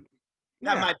dude.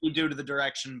 That might be due to the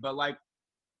direction, but like,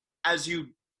 as you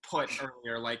put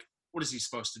earlier, like, what is he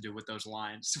supposed to do with those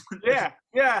lines? Yeah.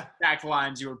 Exact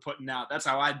lines you were putting out. That's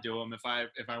how I'd do them if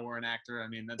I were an actor. I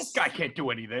mean, this guy can't do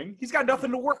anything. He's got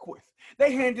nothing to work with.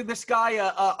 They handed this guy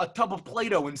a tub of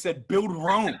Play-Doh and said, "Build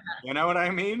Rome." You know what I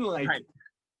mean? Like,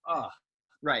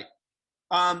 right.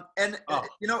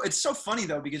 You know, it's so funny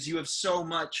though, because you have so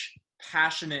much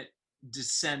passionate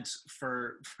dissent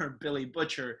for Billy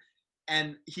Butcher,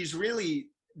 and he's really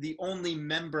the only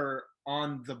member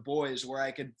on The Boys where I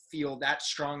could feel that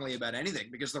strongly about anything,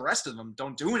 because the rest of them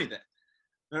don't do anything.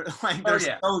 They're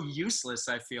so useless,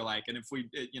 I feel like. And if we,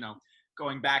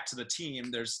 going back to the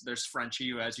team, there's Frenchie,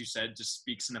 who, as you said, just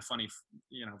speaks in a funny,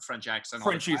 French accent.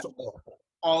 Frenchie's awful.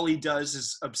 All he does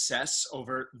is obsess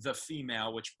over the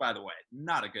female, which, by the way,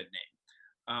 not a good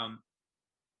name.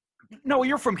 No,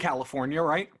 you're from California,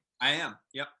 right? I am.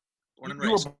 Yep. Born and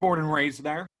raised. You were born and raised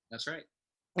there. That's right.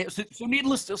 So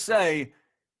needless to say,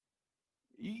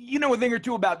 you know a thing or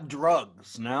two about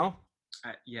drugs, no?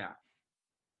 Yeah.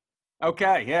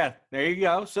 Okay, yeah, there you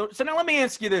go. So now let me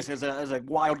ask you this as a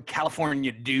wild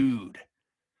California dude.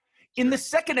 In the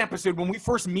second episode, when we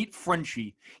first meet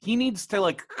Frenchie, he needs to,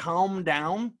 like, calm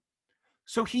down.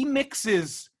 So he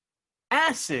mixes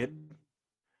acid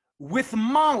with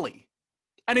Molly.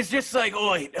 And it's just like,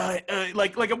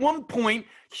 like at one point,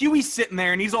 Huey's sitting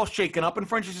there and he's all shaken up, and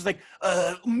Frenchie's just like,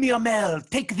 Miamel,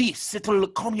 take this, it'll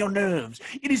calm your nerves.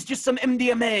 It is just some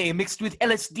MDMA mixed with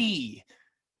LSD.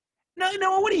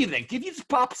 No, what do you think? If you just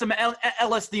pop some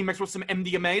LSD mixed with some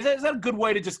MDMA, is that a good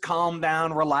way to just calm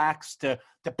down, relax, to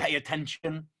pay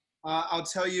attention? I'll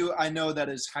tell you, I know that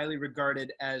is highly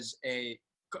regarded as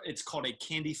it's called a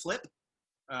candy flip.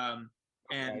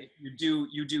 And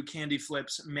you do candy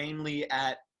flips mainly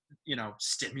at,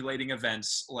 stimulating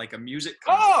events like a music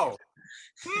concert.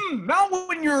 Not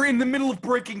when you're in the middle of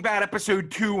Breaking Bad episode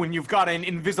 2 and you've got an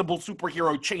invisible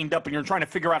superhero chained up and you're trying to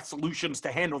figure out solutions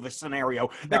to handle this scenario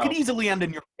that could easily end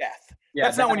in your death. Yeah,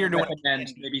 that's not when you're doing it.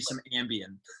 And maybe some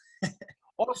Ambien.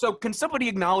 Also, can somebody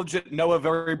acknowledge that Noah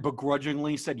very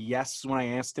begrudgingly said yes when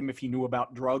I asked him if he knew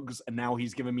about drugs, and now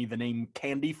he's given me the name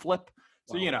Candy Flip?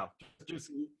 So,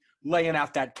 just laying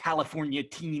out that California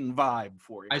teen vibe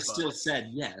for you. I still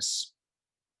said yes.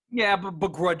 Yeah, but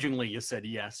begrudgingly you said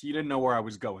yes. You didn't know where I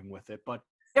was going with it. But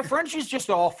yeah, Frenchie's just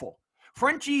awful.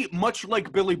 Frenchie, much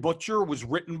like Billy Butcher, was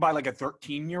written by like a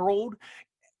 13-year-old.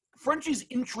 Frenchie's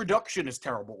introduction is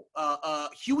terrible.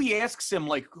 Huey asks him,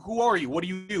 like, who are you? What do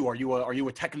you do? Are you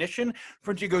a technician?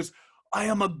 Frenchie goes, I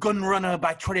am a gun runner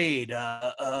by trade,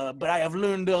 but I have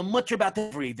learned much about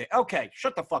everything. Okay,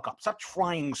 shut the fuck up. Stop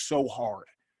trying so hard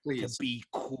Please. to be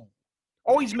cool.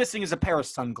 All he's missing is a pair of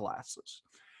sunglasses.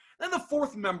 Then the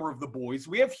fourth member of the boys,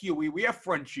 we have Huey, we have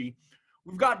Frenchie,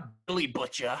 we've got Billy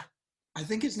Butcher. I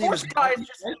think his name is Fourth guy Marvin, is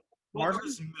just right?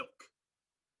 Mother's Milk.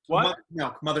 What?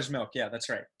 Mother's Milk. Yeah, that's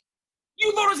right.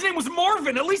 You thought his name was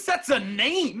Marvin. At least that's a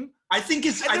name. I think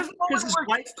it's And there's no because his other-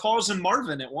 wife calls him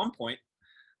Marvin at one point.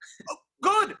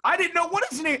 Good. I didn't know what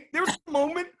his name. There's a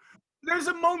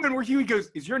moment where Huey goes,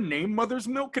 "Is your name Mother's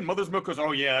Milk?" And Mother's Milk goes,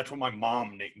 "Oh yeah, that's what my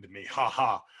mom named me." Ha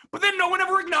ha. But then no one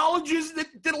ever acknowledges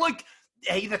that like,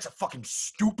 hey, that's a fucking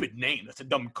stupid name. That's a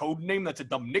dumb code name. That's a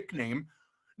dumb nickname.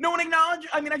 No one acknowledged.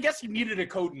 I mean, I guess he needed a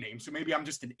code name, so maybe I'm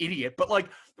just an idiot. But like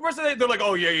the rest of it, they're like,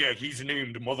 "Oh yeah, he's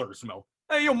named Mother's Milk."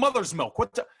 Hey, yo, Mother's Milk.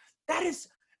 That is.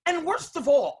 And worst of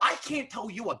all, I can't tell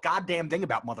you a goddamn thing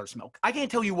about Mother's Milk. I can't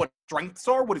tell you what strengths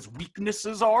are, what his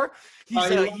weaknesses are. He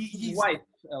loves his wife,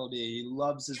 LD. He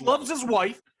loves his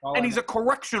wife. And he's a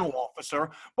correctional officer.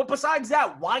 But besides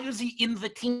that, why is he in the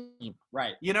team?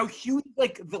 Right. You know, Hugh's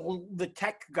like the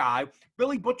tech guy.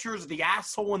 Billy Butcher's the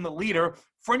asshole and the leader.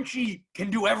 Frenchie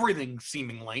can do everything,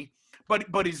 seemingly.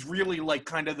 But is really like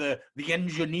kind of the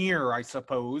engineer, I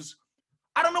suppose.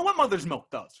 I don't know what Mother's Milk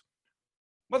does.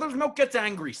 Mother's Milk gets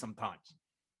angry sometimes.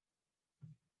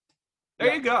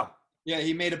 There you go. Yeah,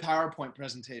 he made a PowerPoint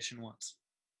presentation once.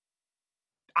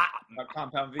 About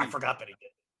Compound V. I forgot that he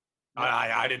did.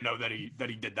 Yeah. I didn't know that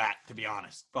he did that, to be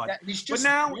honest. But he's just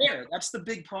there. That's the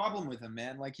big problem with him,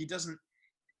 man. Like, he doesn't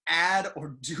add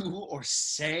or do or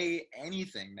say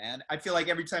anything, man. I feel like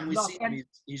every time we see him,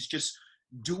 he's just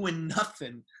doing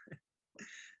nothing.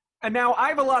 And now I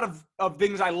have a lot of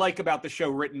things I like about the show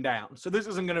written down. So this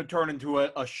isn't going to turn into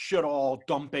a shit-all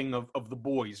dumping of the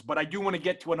boys. But I do want to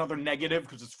get to another negative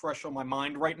because it's fresh on my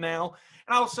mind right now.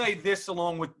 And I'll say this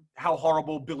along with how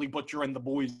horrible Billy Butcher and the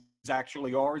boys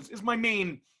actually are is my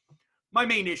main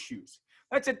issues.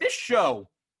 That's it. This show's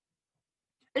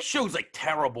like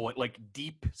terrible at like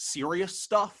deep, serious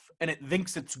stuff. And it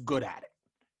thinks it's good at it.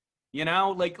 You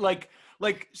know,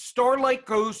 like Starlight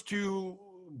goes to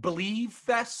Believe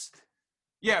Fest?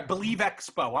 Yeah, Believe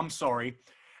Expo. I'm sorry.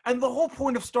 And the whole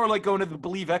point of Starlight going to the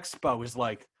Believe Expo is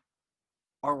like,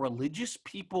 are religious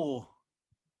people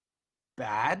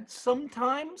bad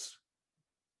sometimes?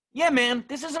 Yeah, man,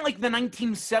 this isn't like the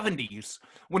 1970s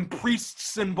when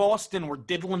priests in Boston were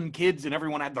diddling kids and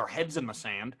everyone had their heads in the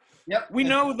sand. Yep. We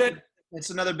know that. It's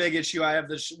another big issue I have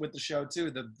with the show too.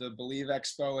 The Believe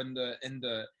Expo and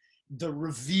the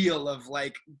reveal of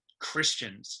like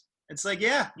Christians. It's like,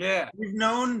 yeah, we've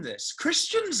known this.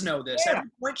 Christians know this. Yeah. Every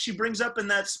point she brings up in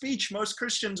that speech, most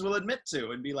Christians will admit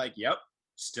to and be like, yep,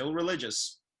 still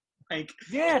religious. Like,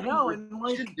 yeah, no, and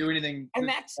like, shouldn't do anything and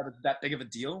that's that big of a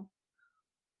deal.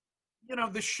 You know,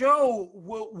 the show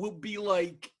will be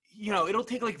like, you know, it'll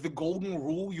take like the golden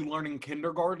rule you learn in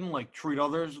kindergarten, like treat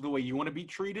others the way you want to be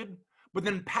treated, but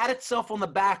then pat itself on the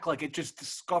back like it just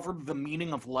discovered the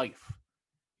meaning of life.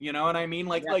 You know what I mean?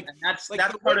 Like and that's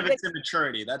part of its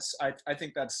immaturity. I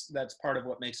think that's part of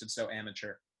what makes it so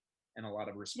amateur in a lot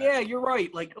of respects. Yeah, you're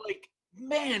right. Like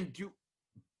man,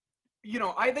 you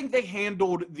know, I think they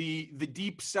handled the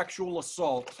deep sexual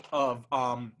assault of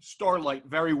Starlight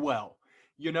very well.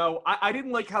 You know, I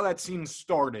didn't like how that scene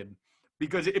started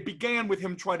because it began with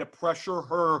him trying to pressure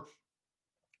her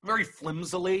very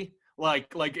flimsily.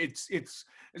 Like it's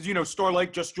as you know,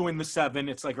 Starlight just joined the Seven.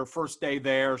 It's like her first day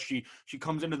there. She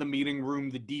comes into the meeting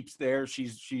room. The Deep's there.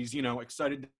 She's you know,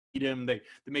 excited to meet him. They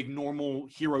make normal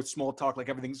hero small talk like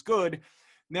everything's good. And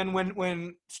then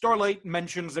when Starlight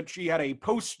mentions that she had a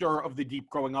poster of the Deep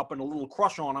growing up and a little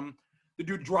crush on him, the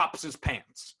dude drops his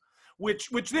pants.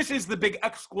 Which this is the big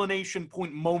exclamation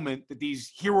point moment that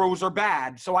these heroes are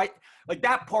bad. So I like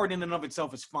that part in and of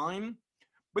itself is fine.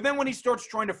 But then when he starts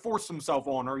trying to force himself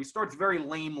on her, he starts very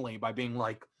lamely by being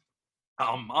like,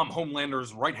 I'm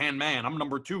Homelander's right-hand man. I'm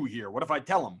number 2 here. What if I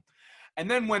tell him?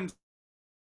 And then when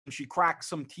she cracks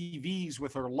some TVs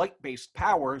with her light-based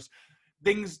powers,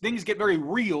 things get very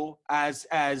real as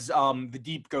the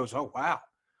Deep goes, oh, wow.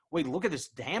 Wait, look at this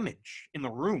damage in the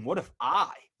room. What if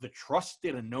I, the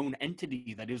trusted and known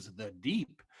entity that is the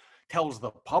Deep, tells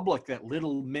the public that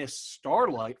little Miss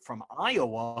Starlight from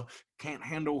Iowa can't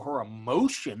handle her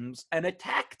emotions and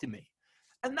attacked me?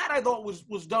 And that I thought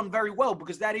was done very well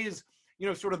because that is, you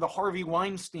know, sort of the Harvey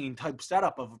Weinstein type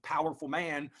setup of a powerful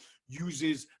man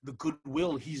uses the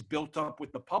goodwill he's built up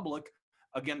with the public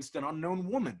against an unknown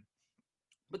woman.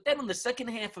 But then in the second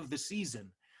half of the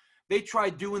season, they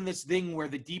tried doing this thing where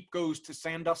the Deep goes to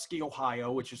Sandusky,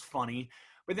 Ohio, which is funny,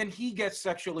 but then he gets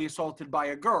sexually assaulted by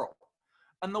a girl.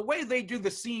 And the way they do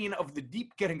the scene of the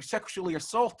Deep getting sexually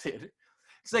assaulted,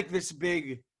 it's like this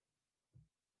big,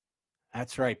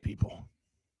 that's right, people.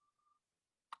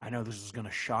 I know this is going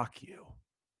to shock you,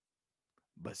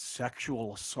 but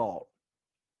sexual assault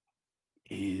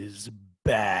is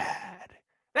bad.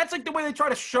 That's like the way they try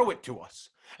to show it to us,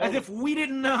 as if we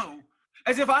didn't know,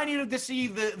 as if I needed to see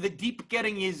the Deep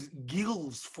getting his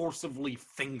gills forcibly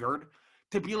fingered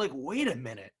to be like, wait a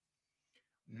minute,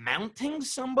 mounting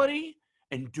somebody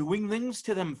and doing things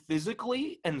to them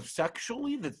physically and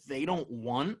sexually that they don't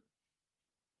want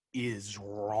is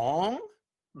wrong?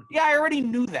 Yeah, I already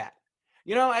knew that.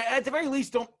 You know, at the very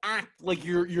least, don't act like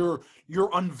you're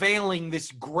unveiling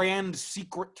this grand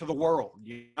secret to the world,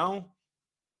 you know?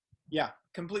 Yeah,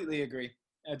 completely agree.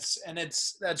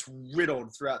 That's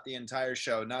riddled throughout the entire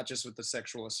show, not just with the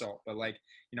sexual assault, but like,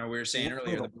 you know, we were saying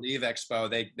earlier, the Believe Expo,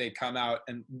 they come out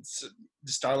and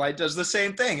Starlight does the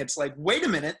same thing. It's like, wait a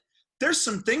minute, there's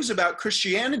some things about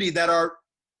Christianity that are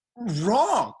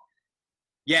wrong.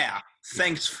 Yeah,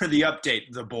 thanks for the update,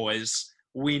 the boys.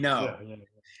 We know. Yeah.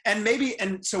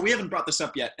 And so we haven't brought this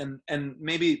up yet, and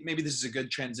maybe this is a good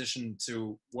transition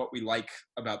to what we like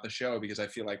about the show, because I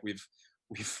feel like we've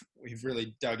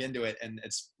really dug into it, and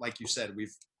it's like you said,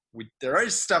 there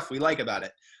is stuff we like about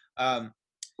it.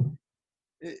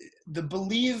 The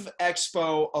Believe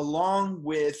Expo, along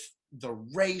with the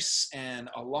race and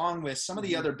along with some of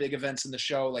the other big events in the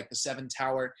show, like the Seven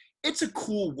Tower, it's a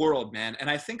cool world, man. And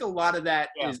I think a lot of that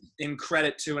is in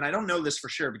credit to, and I don't know this for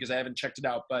sure because I haven't checked it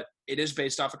out, but it is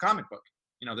based off a comic book.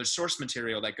 You know, there's source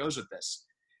material that goes with this.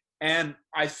 And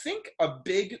I think a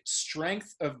big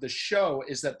strength of the show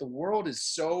is that the world is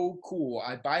so cool.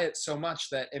 I buy it so much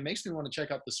that it makes me want to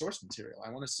check out the source material. I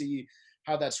want to see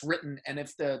how that's written, and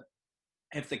if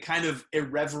the kind of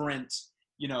irreverent,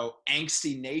 you know,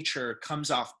 angsty nature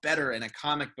comes off better in a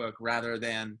comic book rather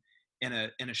than in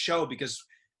a show, because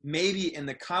maybe in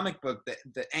the comic book,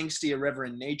 the angsty,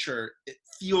 irreverent nature, it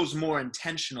feels more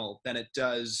intentional than it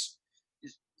does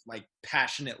like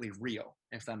passionately real,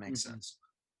 if that makes sense.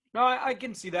 No, I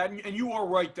can see that. And you are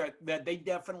right that they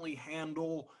definitely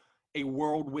handle a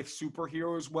world with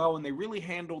superheroes well, and they really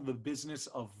handle the business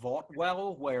of Vought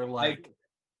well, where like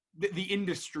the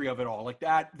industry of it all, like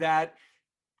that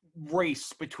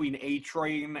race between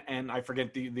A-Train and I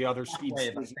forget the other speed.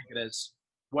 I think it is.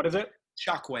 What is it?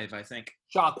 Shockwave, I think.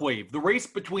 Shockwave. The race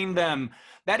between them,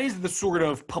 that is the sort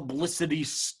of publicity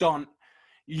stunt,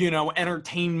 you know,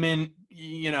 entertainment,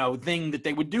 you know, thing that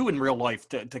they would do in real life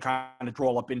to kind of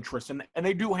draw up interest. And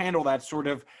they do handle that sort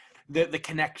of the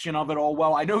connection of it all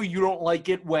well. I know you don't like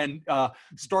it when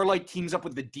Starlight teams up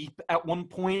with the Deep at one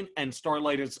point, and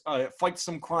Starlight is fights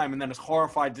some crime and then is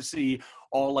horrified to see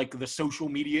all like the social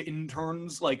media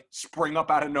interns like spring up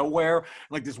out of nowhere.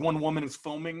 Like this one woman is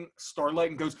filming Starlight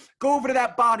and goes, "Go over to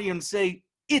that body and say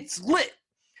it's lit."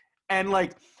 And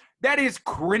like, that is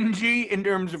cringy in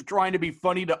terms of trying to be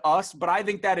funny to us, but I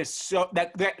think that is so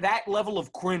that level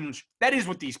of cringe, that is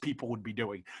what these people would be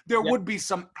doing. There would be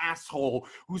some asshole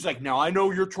who's like, "Now I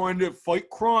know you're trying to fight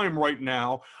crime right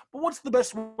now, but what's the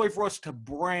best way for us to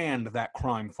brand that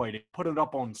crime fighting? Put it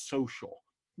up on social."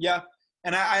 Yeah.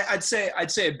 And I'd say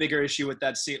a bigger issue with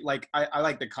that scene, like I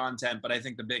like the content, but I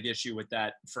think the big issue with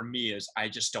that for me is I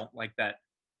just don't like that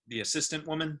the assistant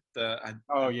woman, I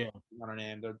don't know her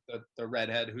name, the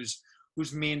redhead who's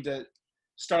mean to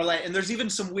Starlight. And there's even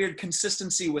some weird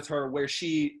consistency with her where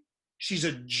she's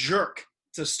a jerk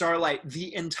to Starlight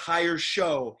the entire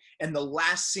show. And the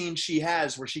last scene she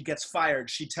has where she gets fired,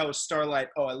 she tells Starlight,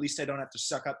 "Oh, at least I don't have to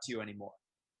suck up to you anymore."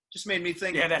 Just made me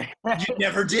think, you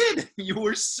never did. You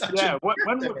were such a when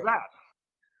was that?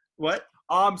 What?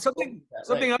 Something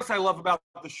else I love about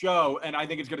the show, and I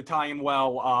think it's going to tie in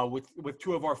well with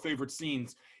two of our favorite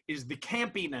scenes, is the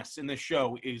campiness in the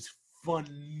show is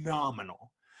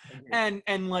phenomenal. Mm-hmm.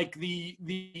 And like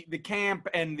the camp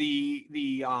and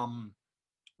the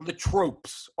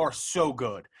tropes are so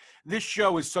good. This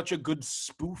show is such a good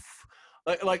spoof.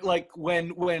 Like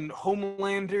when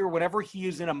Homelander, whenever he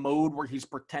is in a mode where he's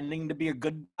pretending to be a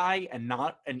good guy and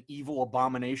not an evil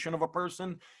abomination of a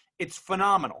person, it's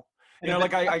phenomenal. You know,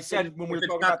 like I said when we were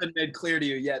talking about, it's not been made clear to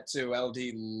you yet, too.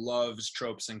 LD loves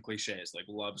tropes and cliches, like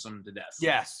loves them to death.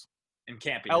 Yes, and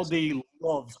campiness. LD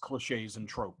loves cliches and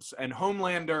tropes, and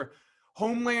Homelander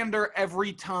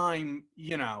every time,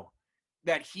 you know,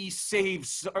 that he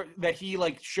saves, that he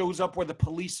like shows up where the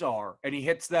police are and he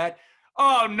hits that.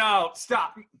 "Oh no,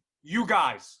 stop. You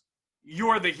guys,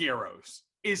 you're the heroes."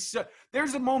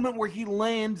 There's a moment where he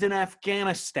lands in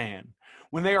Afghanistan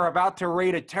when they are about to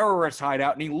raid a terrorist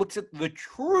hideout, and he looks at the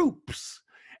troops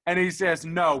and he says,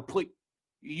 "No, please,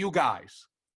 you guys,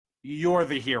 you're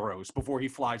the heroes before he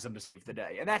flies them to save the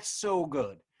day. And that's so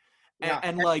good.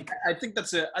 And like, I think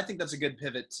that's a good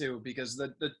pivot too, because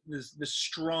the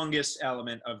strongest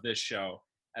element of this show,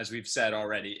 as we've said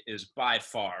already, is by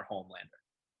far Homelander.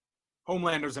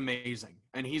 Homelander's amazing,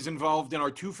 and he's involved in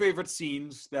our two favorite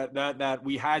scenes that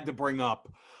we had to bring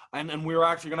up. And we were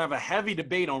actually going to have a heavy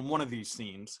debate on one of these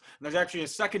scenes. And there's actually a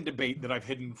second debate that I've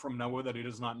hidden from Noah that he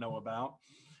does not know about.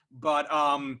 But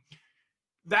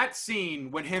that scene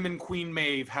when him and Queen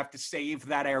Maeve have to save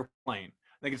that airplane,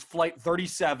 I think it's Flight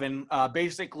 37.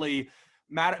 Basically,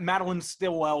 Madeline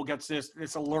Stillwell gets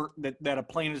this alert that a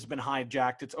plane has been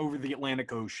hijacked. It's over the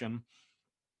Atlantic Ocean.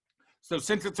 So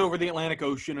since it's over the Atlantic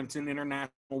Ocean, it's in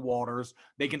international waters,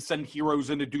 they can send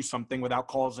heroes in to do something without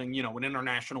causing, an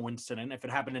international incident. If it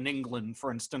happened in England,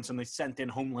 for instance, and they sent in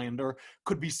Homelander,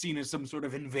 could be seen as some sort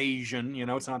of invasion.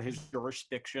 It's not his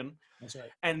jurisdiction. That's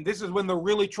right. And this is when they're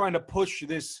really trying to push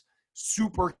this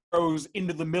superheroes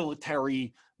into the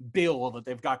military bill that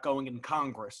they've got going in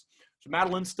Congress. So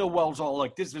Madeline Stillwell's all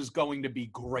like, this is going to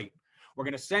be great. We're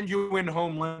going to send you in,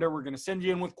 Homelander. We're going to send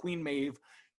you in with Queen Maeve.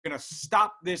 Going to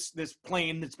stop this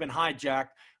plane that's been hijacked.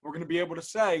 We're going to be able to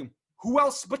say, who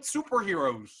else but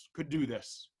superheroes could do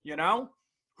this?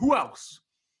 Who else?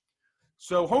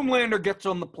 So Homelander gets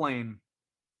on the plane.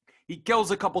 He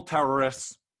kills a couple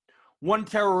terrorists. One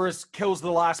terrorist kills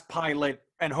the last pilot,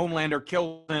 and Homelander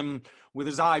kills him with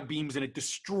his eye beams, and it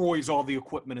destroys all the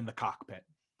equipment in the cockpit.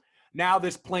 Now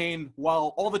this plane,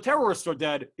 while all the terrorists are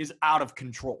dead, is out of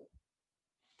control.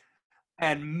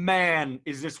 And man,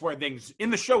 is this where things in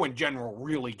the show in general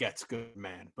really gets good,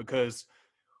 man, because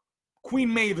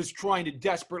Queen Maeve is trying to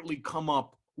desperately come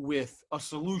up with a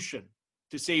solution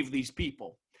to save these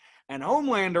people. And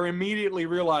Homelander immediately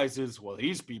realizes, well,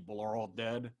 these people are all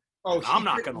dead. Oh, I'm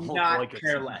not going to hold like it's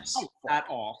care less at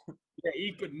all. Yeah,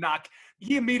 he could not.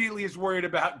 He immediately is worried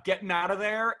about getting out of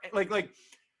there. Like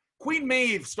Queen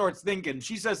Maeve starts thinking.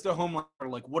 She says to Homelander,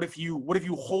 like, what if you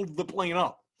hold the plane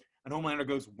up? And Homelander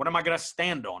goes, what am I going to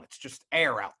stand on? It's just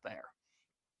air out there.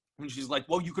 And she's like,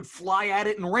 well, you could fly at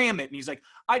it and ram it. And he's like,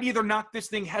 I'd either knock this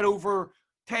thing head over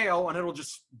tail and it'll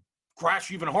just crash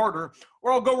even harder,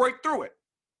 or I'll go right through it.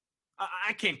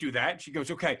 I can't do that. She goes,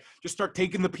 okay, just start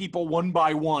taking the people one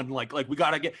by one. Like we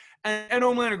got to get, and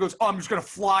Homelander goes, oh, I'm just going to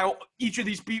fly each of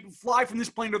these people, fly from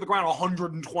this plane to the ground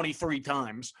 123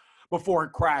 times before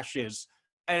it crashes,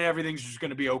 and everything's just going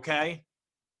to be okay.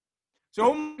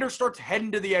 So Homelander starts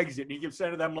heading to the exit, and he gives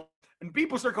to them, and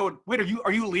people start going, wait,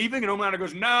 are you leaving? And Homelander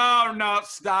goes, no,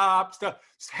 stop.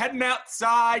 Just heading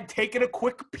outside, taking a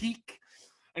quick peek.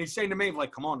 And he's saying to Maeve,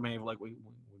 like, come on, Maeve, like, we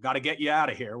got to get you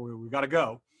out of here. We got to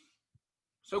go.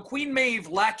 So Queen Maeve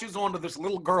latches onto this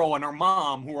little girl and her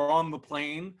mom who are on the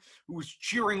plane, who was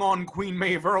cheering on Queen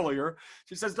Maeve earlier.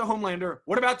 She says to Homelander,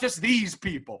 what about just these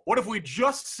people? What if we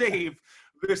just save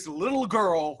this little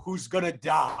girl who's going to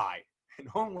die? And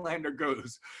Homelander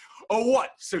goes, oh,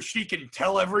 what? So she can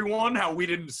tell everyone how we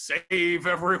didn't save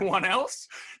everyone else?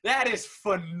 That is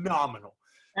phenomenal.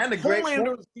 And a great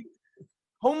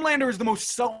Homelander is the most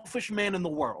selfish man in the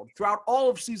world. Throughout all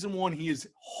of season 1, he is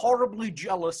horribly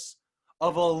jealous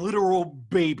of a literal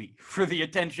baby for the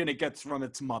attention it gets from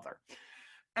its mother.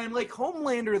 And like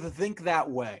Homelander to think that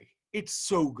way, it's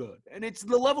so good. And it's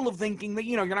the level of thinking that,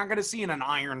 you're not going to see in an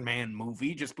Iron Man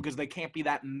movie just because they can't be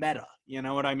that meta. You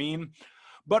know what I mean?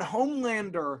 But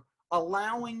Homelander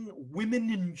allowing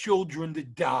women and children to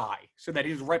die so that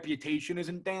his reputation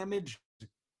isn't damaged,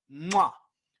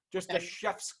 just a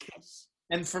chef's kiss.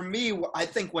 And for me, I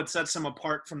think what sets him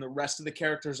apart from the rest of the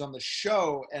characters on the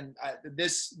show, and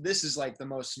this is like the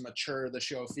most mature the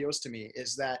show feels to me,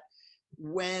 is that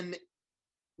when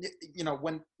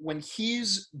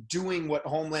he's doing what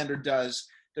Homelander does,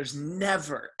 there's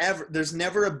never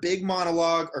a big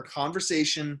monologue or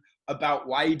conversation about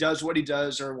why he does what he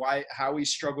does or how he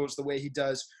struggles the way he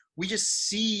does. We just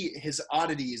see his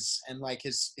oddities and like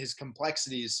his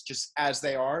complexities just as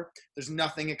they are. There's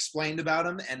nothing explained about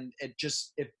him, and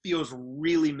it feels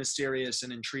really mysterious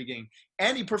and intriguing.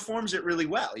 And he performs it really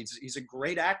well. He's a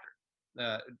great actor.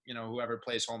 Whoever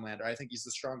plays Homelander, I think he's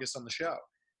the strongest on the show.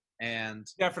 And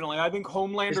definitely, I think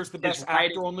Homelander's the best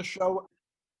actor on the show.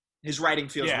 His writing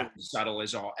feels really subtle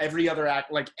as all. Every other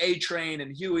act, like A-Train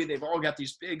and Huey, they've all got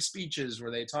these big speeches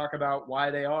where they talk about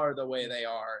why they are the way they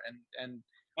are, and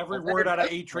every word out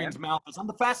of A-Train's mouth is, I'm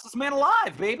the fastest man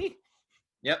alive, baby.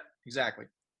 Yep, exactly.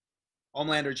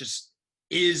 Homelander just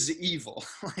is evil.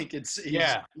 Like he's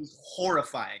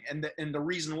horrifying. And the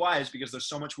reason why is because there's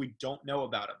so much we don't know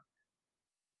about him.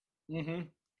 Mm-hmm.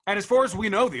 And as far as we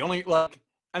know, the only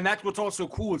And that's what's also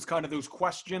cool is kind of those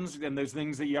questions and those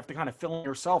things that you have to kind of fill in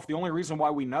yourself. The only reason why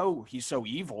we know he's so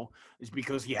evil is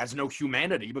because he has no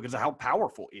humanity because of how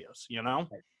powerful he is, you know?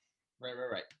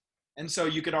 Right. And so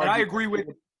you could And argue. I agree with.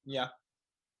 Yeah.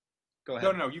 Go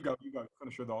ahead. No, you go.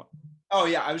 Finish your thought. Oh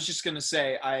yeah, I was just gonna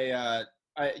say,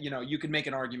 you could make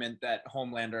an argument that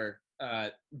Homelander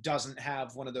doesn't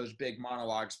have one of those big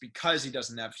monologues because he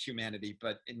doesn't have humanity.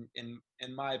 But in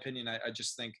my opinion, I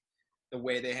just think the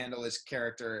way they handle his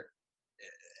character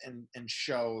and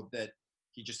show that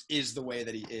he just is the way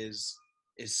that he is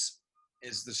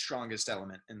the strongest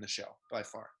element in the show by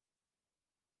far.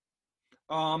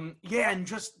 Yeah,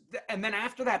 and then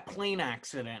after that plane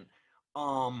accident,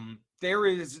 there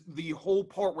is the whole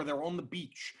part where they're on the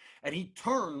beach and he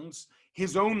turns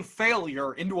his own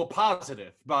failure into a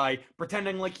positive by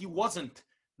pretending like he wasn't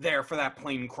there for that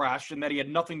plane crash and that he had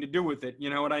nothing to do with it. You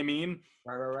know what I mean?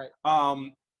 Right.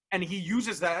 And he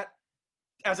uses that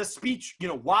as a speech. You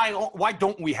know, why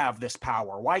don't we have this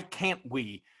power? Why can't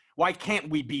we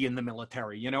be in the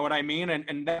military? You know what I mean?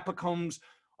 And that becomes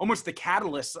almost the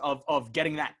catalyst of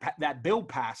getting that bill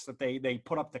passed that they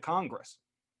put up to Congress.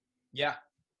 Yeah,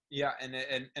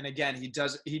 and again, he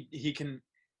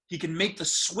can make the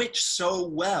switch so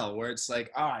well where it's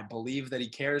like, I believe that he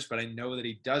cares, but I know that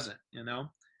he doesn't. You know?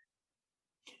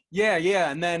 Yeah,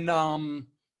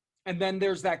 and then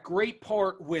there's that great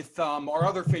part with our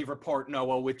other favorite part,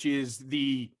 Noah, which is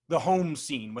the home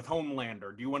scene with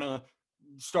Homelander. Do you want to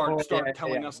start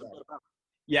telling us about that?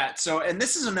 Yeah, so, and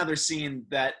this is another scene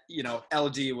that,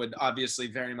 LD would obviously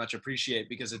very much appreciate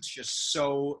because it's just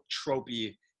so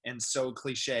tropey and so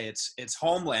cliche. It's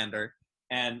Homelander,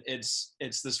 and it's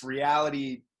this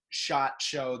reality shot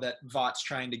show that Vought's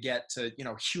trying to get to,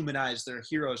 humanize their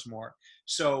heroes more.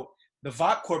 So the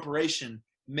Vought Corporation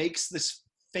makes this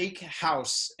fake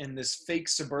house in this fake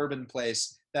suburban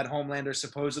place that Homelander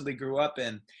supposedly grew up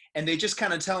in, and they just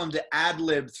kind of tell him to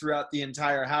ad-lib throughout the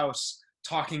entire house,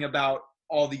 talking about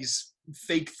all these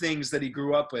fake things that he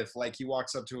grew up with. Like he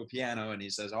walks up to a piano and he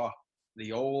says, "Oh,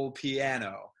 the old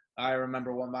piano. I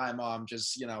remember when my mom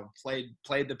just, played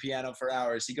the piano for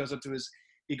hours." He goes up to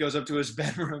his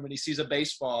bedroom and he sees a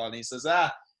baseball and he says,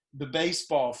 "The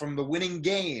baseball from the winning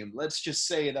game. Let's just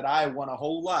say that I won a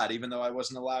whole lot, even though I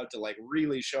wasn't allowed to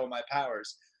really show my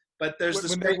powers." But there's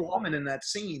this great moment in that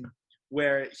scene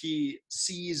where he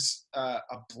sees a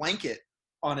blanket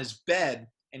on his bed,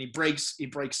 and he breaks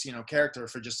character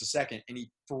for just a second, and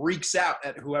he freaks out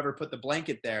at whoever put the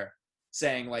blanket there,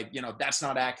 saying that's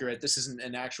not accurate. This isn't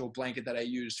an actual blanket that I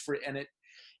used for. And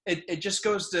it just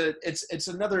goes to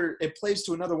it plays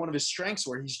to another one of his strengths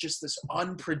where he's just this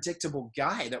unpredictable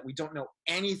guy that we don't know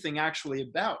anything actually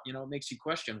about. It makes you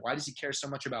question, why does he care so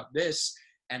much about this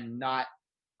and not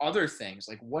other things?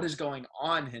 Like, what is going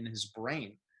on in his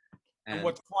brain? And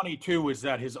what's funny, too, is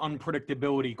that his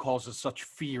unpredictability causes such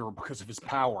fear because of his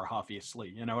power, obviously.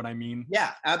 You know what I mean?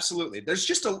 Yeah, absolutely. There's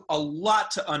just a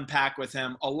lot to unpack with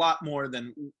him, a lot more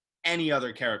than any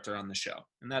other character on the show.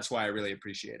 And that's why I really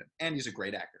appreciate him. And he's a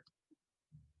great actor.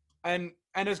 And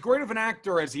as great of an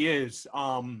actor as he is,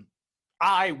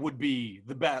 I would be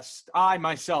the best. I,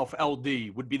 myself,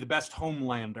 LD, would be the best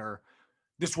Homelander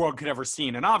this world could ever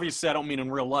seen. And obviously, I don't mean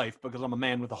in real life because I'm a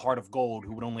man with a heart of gold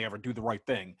who would only ever do the right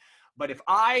thing. But if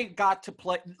I got to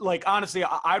play, honestly,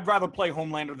 I'd rather play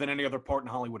Homelander than any other part in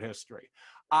Hollywood history.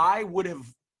 I would have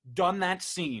done that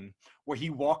scene where he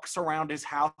walks around his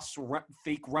house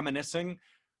fake reminiscing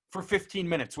for 15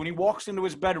 minutes. When he walks into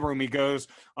his bedroom, he goes,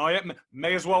 "Oh yeah,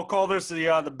 may as well call this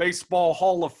the Baseball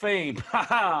Hall of Fame,"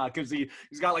 because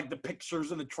he's got the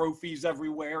pictures and the trophies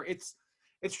everywhere. It's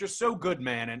just so good,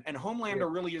 man. And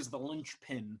Homelander really is the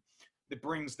linchpin that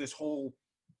brings the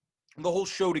whole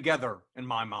show together in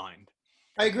my mind.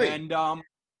 I agree. And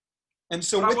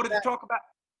so I wanted to talk about.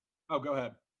 Oh, go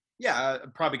ahead. Yeah,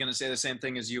 I'm probably going to say the same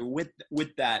thing as you.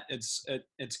 With that, it's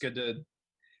good to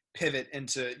pivot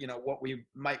into what we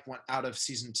might want out of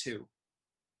season 2,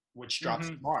 which drops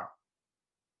tomorrow.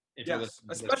 Yes,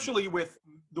 especially with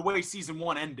the way season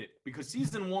 1 ended, because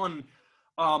season 1,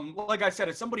 like I said,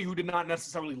 as somebody who did not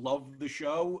necessarily love the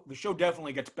show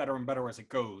definitely gets better and better as it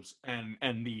goes,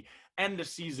 and the end of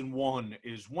season 1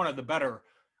 is one of the better.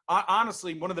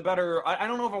 Honestly, one of the better. I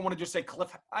don't know if I want to just say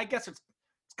cliff. I guess it's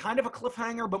kind of a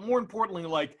cliffhanger, but more importantly,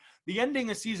 the ending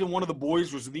of season 1 of The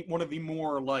Boys was one of the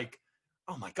more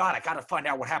oh my God, I got to find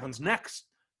out what happens next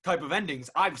type of endings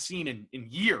I've seen in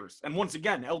years. And once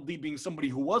again, LD being somebody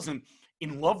who wasn't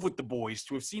in love with The Boys,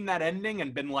 to have seen that ending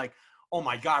and been like, oh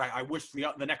my God, I wish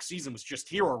the next season was just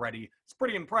here already. It's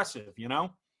pretty impressive,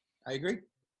 I agree.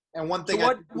 And one thing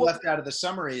I left out of the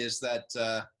summary is that,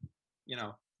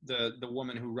 the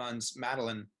woman who runs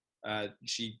Madeline,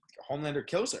 Homelander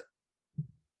kills her.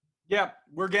 Yeah,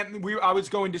 I was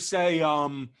going to say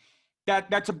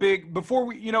that's a big before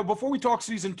we talk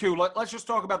season 2. Let's just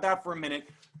talk about that for a minute.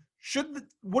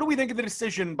 What do we think of the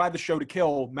decision by the show to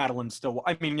kill Madeline Stillwell?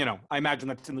 I mean, I imagine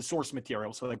that's in the source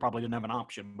material, so they probably didn't have an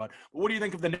option. But what do you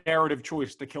think of the narrative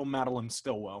choice to kill Madeline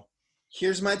Stillwell?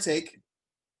 Here's my take.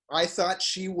 I thought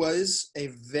she was a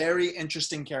very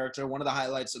interesting character. One of the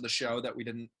highlights of the show that we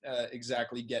didn't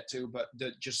exactly get to, but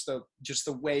just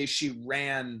the way she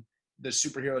ran the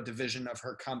superhero division of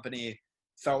her company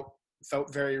felt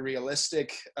very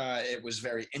realistic. It was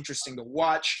very interesting to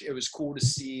watch. It was cool to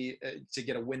see, to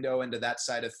get a window into that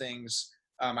side of things.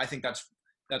 I think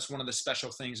that's one of the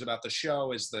special things about the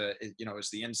show is the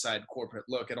inside corporate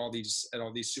look at all these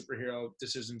superhero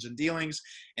decisions and dealings.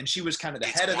 And she was kind of the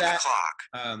head of that.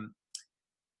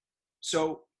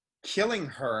 So killing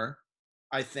her,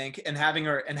 I think, and having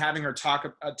her talk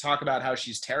about how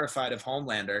she's terrified of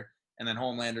Homelander, and then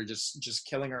Homelander just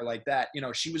killing her like that.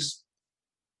 She was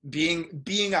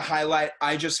being a highlight.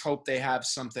 I just hope they have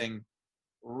something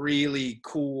really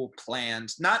cool planned,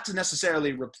 not to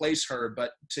necessarily replace her,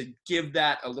 but to give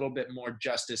that a little bit more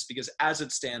justice, because as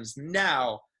it stands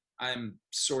now, I'm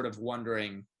sort of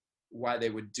wondering why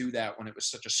they would do that when it was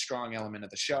such a strong element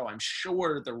of the show. I'm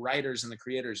sure the writers and the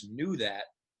creators knew that,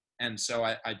 and so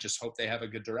I just hope they have a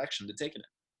good direction to take it in.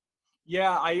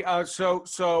 Yeah,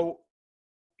 so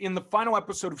in the final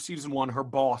episode of season 1, her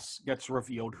boss gets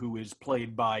revealed, who is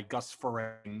played by Gus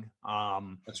Fring.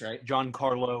 That's right.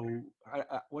 Giancarlo,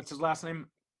 what's his last name?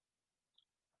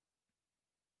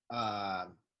 I'm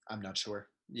not sure.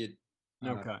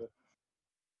 Okay.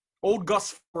 Old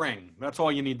Gus Fring. That's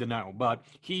all you need to know. But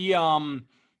he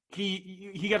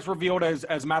gets revealed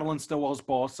as Madeline Stillwell's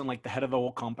boss and like the head of the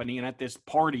whole company. And at this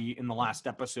party in the last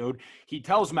episode, he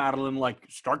tells Madeline, like,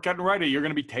 start getting ready. You're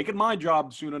going to be taking my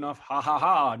job soon enough. Ha ha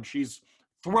ha. And she's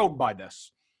thrilled by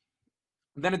this.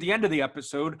 Then at the end of the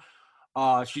episode,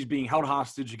 she's being held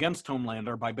hostage against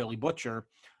Homelander by Billy Butcher.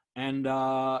 And,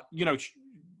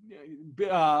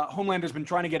 Homelander's been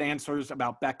trying to get answers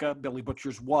about Becca, Billy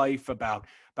Butcher's wife, about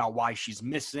why she's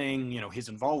missing, his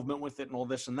involvement with it and all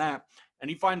this and that. And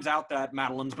he finds out that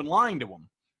Madeline's been lying to him.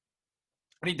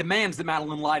 And he demands that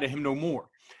Madeline lie to him no more.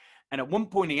 And at one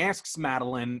point he asks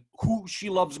Madeline who she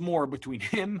loves more between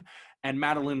him and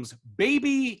Madeline's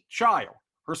baby child,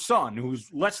 her son,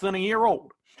 who's less than a year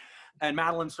old. And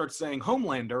Madeline starts saying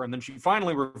Homelander, and then she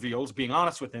finally reveals, being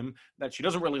honest with him, that she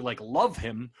doesn't really love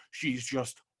him. She's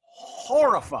just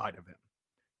horrified of him,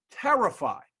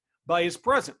 terrified by his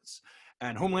presence.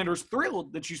 And Homelander's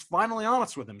thrilled that she's finally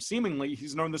honest with him. Seemingly,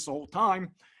 he's known this the whole time.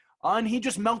 And he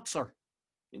just melts her.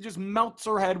 He just melts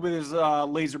her head with his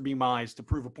laser beam eyes to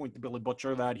prove a point to Billy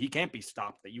Butcher that he can't be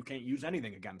stopped, that you can't use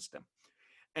anything against him.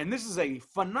 And this is a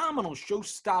phenomenal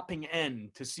show-stopping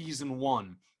end to season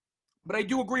 1. But I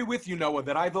do agree with you, Noah,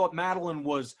 that I thought Madeline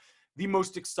was the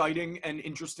most exciting and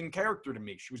interesting character to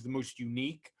me. She was the most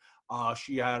unique.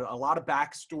 She had a lot of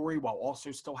backstory while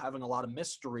also still having a lot of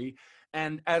mystery.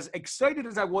 And as excited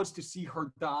as I was to see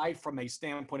her die from a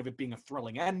standpoint of it being a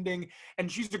thrilling ending,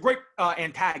 and she's a great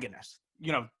antagonist.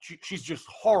 She's just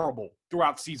horrible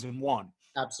throughout season 1.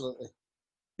 Absolutely.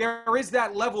 There is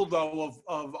that level, though,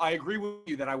 of I agree with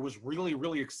you that I was really,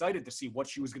 really excited to see what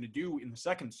she was going to do in the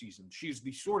second season. She's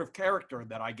the sort of character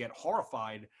that I get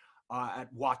horrified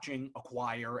at watching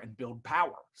acquire and build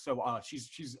power. So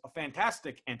she's a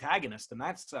fantastic antagonist in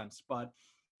that sense, but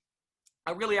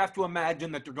I really have to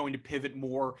imagine that they're going to pivot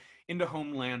more into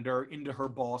Homelander, into her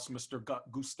boss, Mr.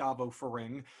 Gustavo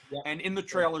Fring. Yeah. And in the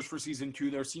trailers for season 2,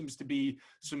 there seems to be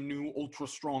some new ultra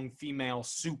strong female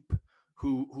soup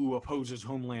who opposes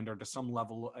Homelander to some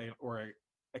level or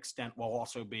extent while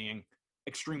also being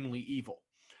extremely evil.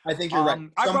 I think you're right.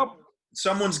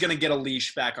 Someone's going to get a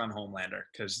leash back on Homelander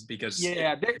because they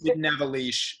didn't have a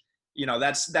leash.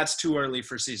 That's too early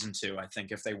for season 2, I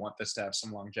think, if they want this to have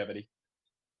some longevity.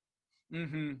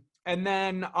 Mm-hmm. And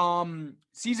then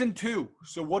season 2.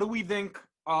 So what do we think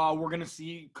we're going to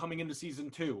see coming into season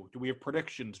 2? Do we have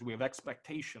predictions? Do we have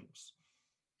expectations?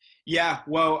 Yeah,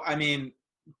 well, I mean,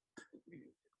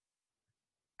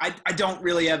 I don't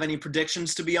really have any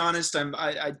predictions, to be honest.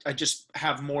 I just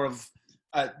have more of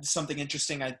something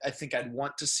interesting I think I'd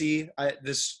want to see.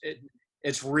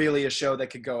 It's really a show that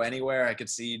could go anywhere. I could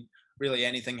see really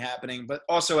anything happening. But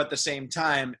also at the same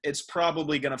time, it's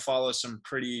probably going to follow some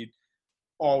pretty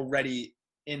already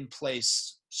in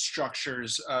place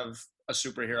structures of a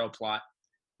superhero plot.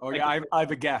 Oh, yeah, I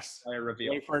have a guess. I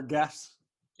reveal. Wait for a guess.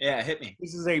 Yeah, hit me.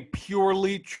 This is a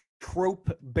purely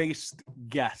trope-based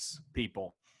guess,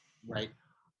 people. Right.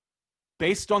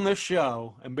 based on this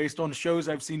show and based on shows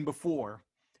I've seen before,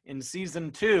 in season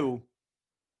 2,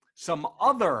 some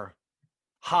other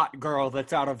hot girl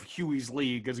that's out of Huey's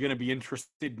league is going to be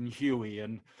interested in Huey.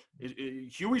 And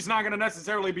Huey's not going to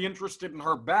necessarily be interested in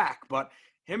her back, but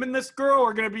him and this girl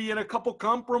are going to be in a couple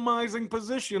compromising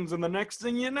positions. And the next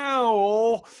thing you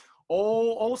know,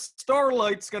 old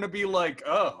Starlight's going to be like,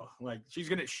 oh, like she's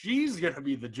going to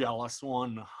be the jealous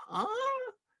one. Huh?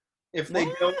 If they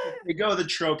go the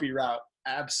tropey route,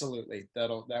 absolutely, that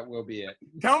will be it.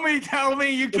 Tell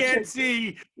me you can't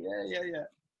see. Yeah.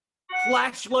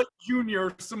 Flashlight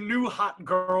Junior, some new hot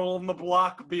girl on the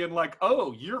block being like,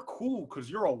 oh, you're cool because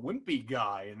you're a wimpy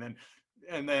guy.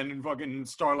 And then fucking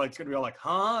Starlight's going to be like,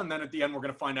 huh? And then at the end, we're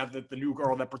going to find out that the new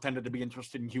girl that pretended to be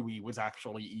interested in Huey was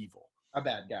actually evil. A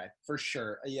bad guy, for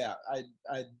sure. Yeah,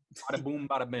 I Bada boom,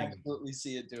 bada bing. absolutely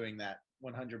see it doing that,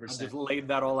 100%. I just laid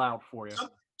that all out for you.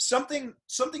 Something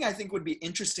I think would be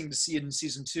interesting to see in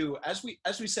season 2, as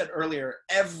we said earlier,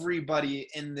 everybody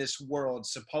in this world,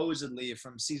 supposedly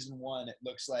from season 1, it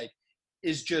looks like,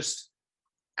 is just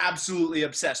absolutely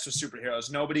obsessed with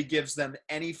superheroes. Nobody gives them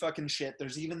any fucking shit.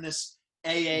 There's even this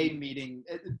AA meeting,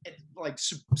 like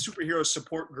superhero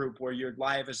support group where your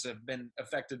lives have been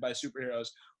affected by superheroes,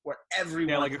 where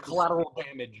everyone, like a collateral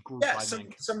damage group. Yeah,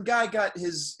 some guy got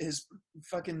his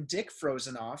fucking dick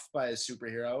frozen off by a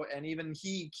superhero, and even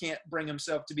he can't bring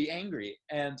himself to be angry.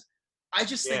 And I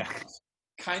just think it's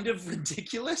kind of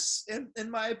ridiculous, in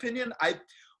my opinion.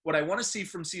 What I want to see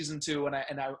from season 2,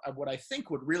 and what I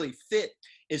think would really fit,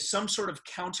 is some sort of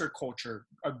counterculture,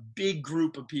 a big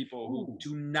group of people who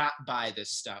do not buy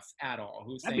this stuff at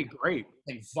all. That'd be great.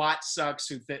 Think Vought sucks,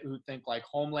 who think like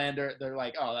Homelander, they're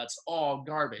like, oh, that's all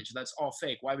garbage. That's all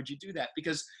fake. Why would you do that?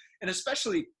 Because, and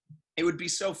especially, it would be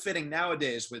so fitting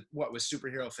nowadays with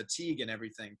superhero fatigue and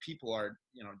everything. People are,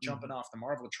 jumping off the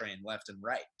Marvel train left and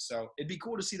right. So it'd be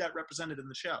cool to see that represented in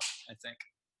the show, I think.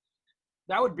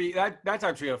 That's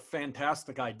actually a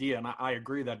fantastic idea, and I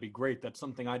agree that'd be great. That's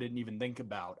something I didn't even think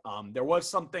about. There was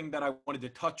something that I wanted to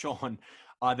touch on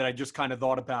that I just kind of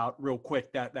thought about real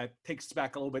quick that takes us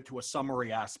back a little bit to a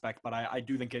summary aspect, but I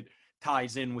do think it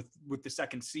ties in with the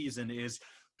second season. Is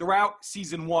throughout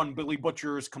season 1, Billy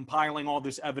Butcher is compiling all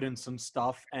this evidence and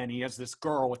stuff, and he has this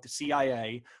girl at the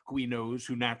CIA who he knows,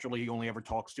 who naturally he only ever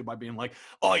talks to by being like,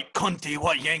 "Oi, cunty,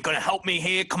 what, you ain't gonna help me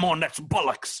here? Come on, that's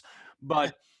bollocks."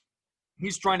 But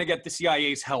he's trying to get the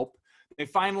CIA's help. They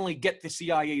finally get the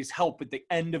CIA's help at the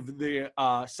end of the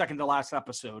second to last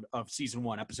episode of season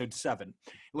 1, episode 7.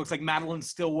 It looks like Madeline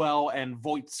Stillwell and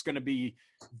Voight's going to be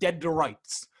dead to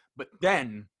rights. But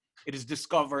then it is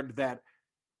discovered that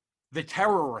the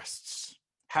terrorists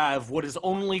have what is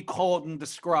only called and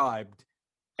described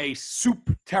a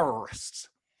soup terrorist,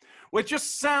 which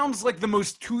just sounds like the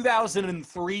most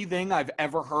 2003 thing I've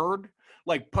ever heard.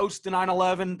 Like post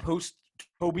 9/11, post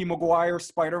Tobey Maguire,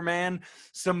 Spider-Man,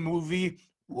 some movie.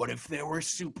 What if there were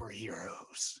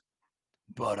superheroes,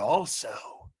 but also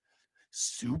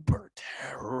super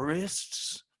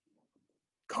terrorists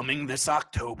coming this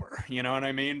October? You know what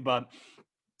I mean? But,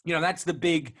 that's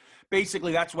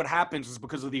basically that's what happens, is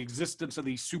because of the existence of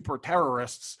these super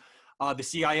terrorists, the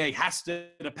CIA has to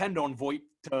depend on Voight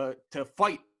to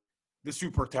fight the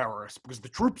super terrorists, because the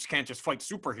troops can't just fight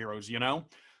superheroes,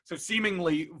 So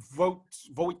seemingly,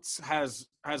 Voight has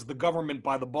the government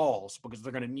by the balls, because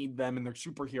they're going to need them and their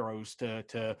superheroes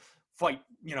to fight,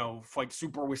 fight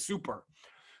super with super.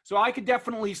 So I could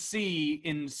definitely see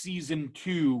in season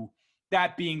 2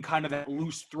 that being kind of that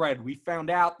loose thread. We found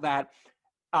out that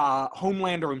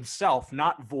Homelander himself,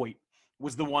 not Voight,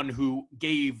 was the one who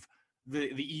gave the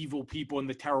evil people and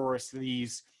the terrorists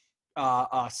these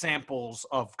samples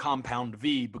of Compound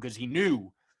V, because he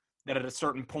knew that at a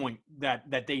certain point that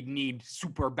they'd need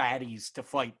super baddies to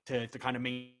fight to kind of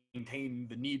maintain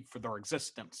the need for their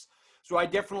existence. So I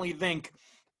definitely think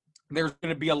there's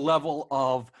going to be a level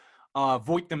of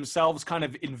Voight themselves kind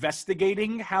of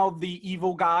investigating how the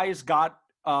evil guys got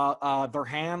their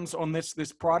hands on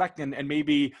this product, and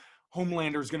maybe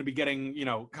Homelander is going to be getting,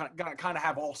 kind of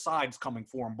have all sides coming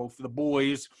for him, both the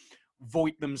boys,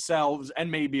 Voight themselves, and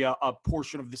maybe a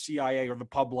portion of the CIA or the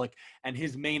public, and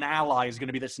his main ally is going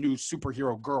to be this new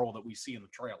superhero girl that we see in the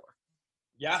trailer.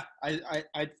 Yeah, I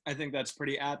think that's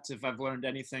pretty apt. If I've learned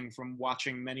anything from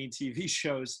watching many TV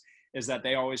shows, is that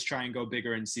they always try and go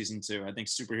bigger in season 2. I think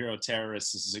superhero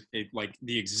terrorists is like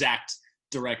the exact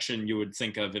direction you would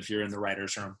think of if you're in the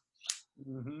writer's room.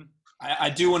 Mm-hmm. I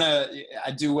do want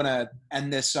to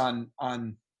end this on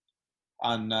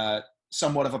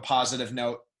somewhat of a positive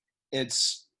note.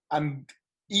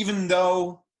 Even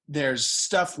though there's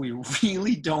stuff we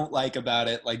really don't like about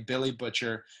it, like Billy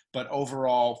Butcher, but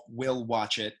overall we'll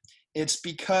watch it. It's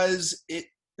because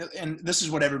and this is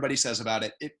what everybody says about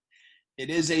it, it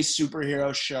is a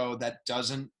superhero show that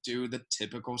doesn't do the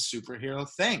typical superhero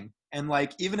thing. And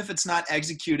like, even if it's not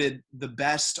executed the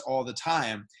best all the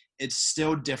time, it's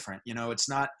still different. You know, it's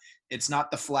not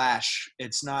The Flash,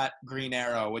 it's not Green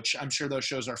Arrow, which I'm sure those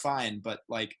shows are fine, but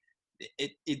like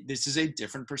this is a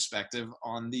different perspective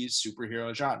on the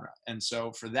superhero genre. And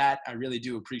so for that, I really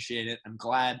do appreciate it. I'm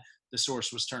glad The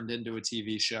Source was turned into a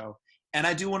TV show. And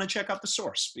I do want to check out The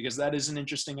Source because that is an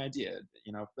interesting idea.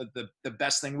 You know, the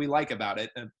best thing we like about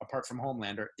it, apart from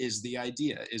Homelander, is the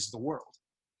idea, is the world.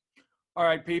 All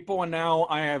right, people, and now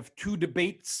I have 2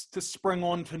 debates to spring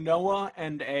on to Noah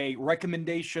and a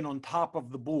recommendation on top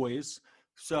of the boys.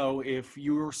 So if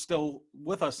you're still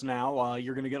with us now,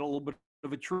 you're going to get a little bit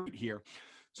of a treat here.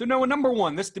 So Noah, number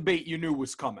 1, this debate you knew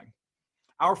was coming.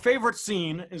 Our favorite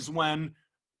scene is when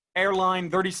Airline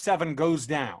 37 goes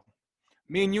down.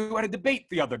 Me and you had a debate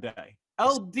the other day.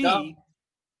 LD. No.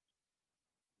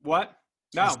 What?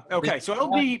 No. Okay. So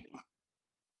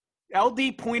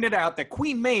LD pointed out that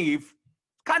Queen Maeve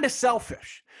kind of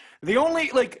selfish. The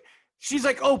only, like, she's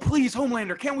like, oh, please,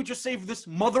 Homelander, can't we just save this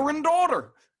mother and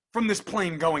daughter from this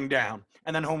plane going down?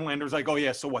 And then Homelander's like, oh,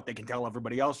 yeah, so what? They can tell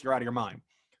everybody else you're out of your mind.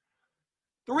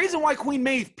 The reason why Queen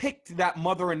Maeve picked that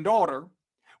mother and daughter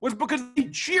was because he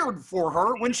cheered for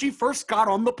her when she first got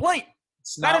on the plane.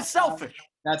 That is selfish.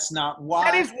 That's not why.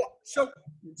 That is so.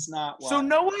 It's not why. So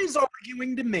Noah is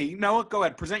arguing to me. Noah, go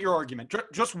ahead. Present your argument.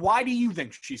 Just why do you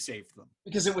think she saved them?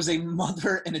 Because it was a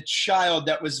mother and a child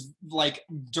that was like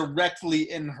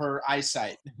directly in her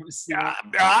eyesight.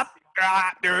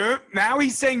 Now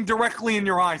he's saying directly in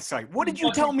your eyesight. What did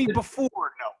you tell me before?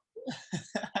 No.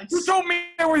 You told me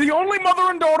they were the only mother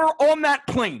and daughter on that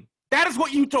plane. That is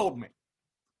what you told me.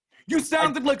 You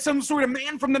sounded like some sort of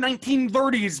man from the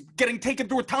 1930s getting taken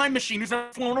through a time machine who's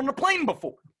never flown on a plane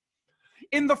before.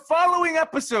 In the following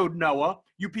episode, Noah,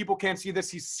 you people can't see this,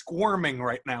 he's squirming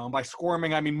right now. And by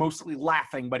squirming, I mean mostly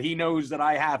laughing, but he knows that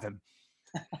I have him.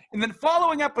 In the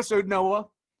following episode, Noah,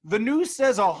 the news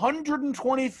says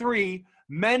 123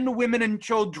 men, women, and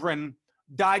children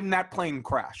died in that plane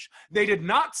crash. They did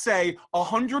not say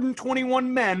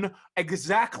 121 men,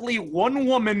 exactly 1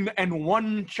 woman, and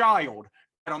 1 child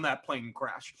on that plane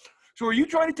crash. So are you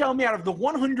trying to tell me out of the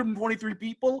 123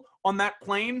 people on that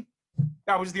plane,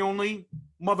 that was the only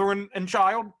mother and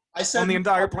child I said on the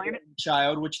entire plane?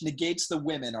 Child, which negates the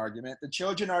women argument. The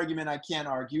children argument I can't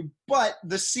argue, but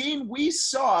the scene we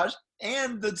saw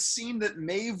and the scene that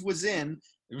Maeve was in,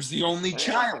 it was the only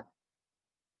child.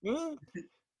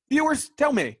 Viewers,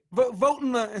 tell me. Vote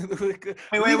in the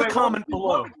leave a comment below.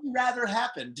 What would you rather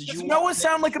happen? Does Noah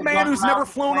sound like a man who's never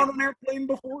flown on an airplane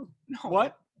before? No.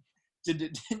 What?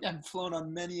 I've flown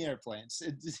on many airplanes.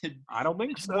 I don't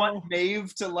think so. Want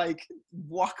Maeve to like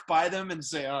walk by them and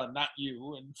say, "Oh, not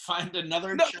you," and find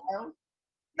another child?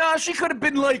 No, she could have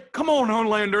been like, "Come on,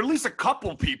 Homelander, at least a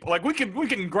couple people. Like we can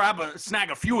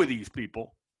snag a few of these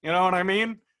people." You know what I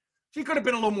mean? She could have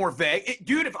been a little more vague.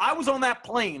 Dude, if I was on that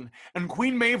plane and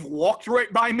Queen Maeve walked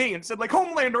right by me and said, like,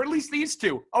 Homelander, at least these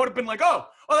 2, I would have been like, oh,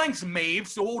 thanks, Maeve.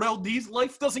 So old LD's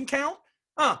life doesn't count?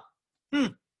 I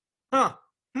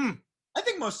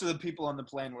think most of the people on the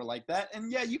plane were like that. And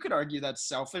yeah, you could argue that's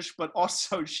selfish, but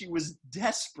also she was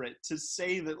desperate to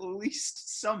save at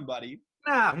least somebody.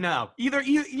 No. Either,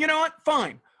 you know what?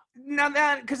 Fine. Now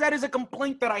because that is a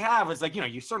complaint that I have, is like,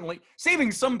 you certainly,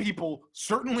 saving some people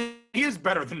certainly is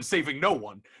better than saving no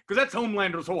one. Because that's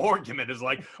Homelander's whole argument is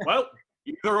like, well,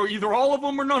 either all of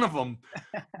them or none of them.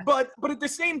 But at the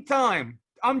same time,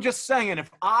 I'm just saying, if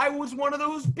I was one of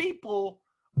those people,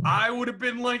 I would have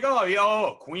been like,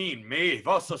 Queen Maeve,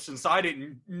 since I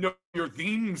didn't know your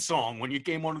theme song when you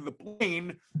came onto the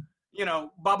plane,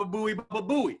 Baba Booey, Baba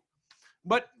Booey.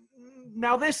 But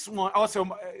now this one, also,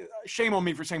 shame on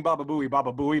me for saying Baba Booey,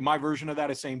 Baba Booey. My version of that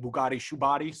is saying Bugatti,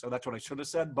 Shubati, so that's what I should have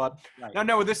said. But right. Now,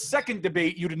 Noah, this second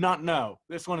debate, you did not know.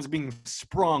 This one is being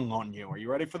sprung on you. Are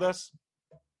you ready for this?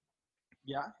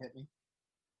 Yeah, hit me.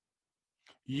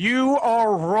 You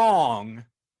are wrong.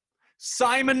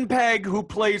 Simon Pegg, who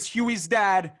plays Huey's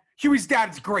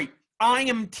dad's great. I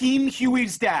am Team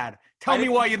Huey's dad. Tell me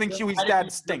why you think Huey's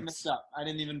dad stinks. I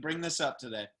didn't even bring this up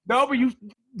today. No, but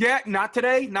not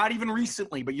today, not even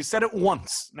recently, but you said it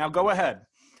once. Now go ahead.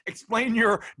 Explain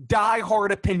your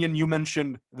die-hard opinion you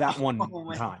mentioned that one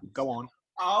time. Go on.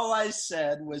 All I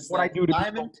said was what that I do to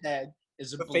Simon Pegg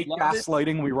is a beloved... fake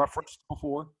gaslighting we referenced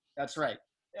before. That's right.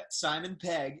 Simon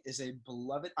Pegg is a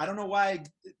beloved... I don't know why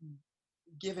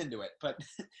give into it. But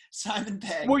Simon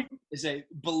Pegg Well, is a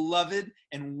beloved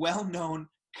and well-known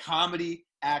comedy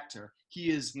actor. He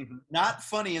is not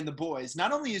funny in The Boys.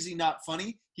 Not only is he not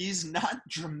funny, he's not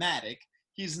dramatic.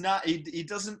 He's not. He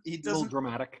doesn't. a little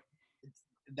dramatic.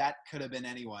 That could have been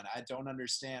anyone. I don't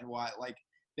understand why. Like,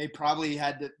 they probably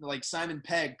had to, like, Simon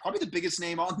Pegg, probably the biggest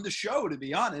name on the show, to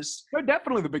be honest. They're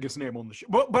definitely the biggest name on the show.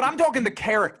 But I'm talking the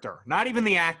character, not even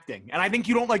the acting. And I think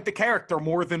you don't like the character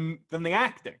more than the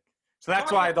acting. So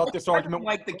that's why I thought this argument.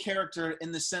 Like the character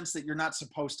in the sense that you're not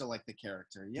supposed to like the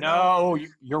character. You know? No,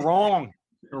 you're wrong.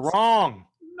 You're wrong.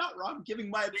 I'm not wrong. I'm giving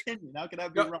my opinion. How can I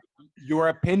be wrong? Your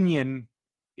opinion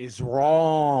is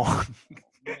wrong.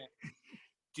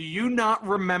 Do you not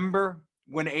remember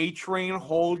when A-Train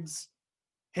holds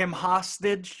him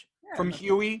hostage from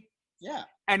Huey? Yeah.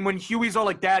 And when Huey's all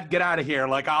like, Dad, get out of here.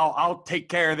 Like, I'll take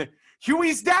care of it.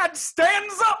 Huey's dad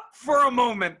stands up for a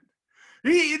moment.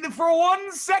 For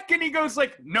 1 second, he goes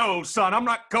like, no, son, I'm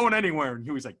not going anywhere. And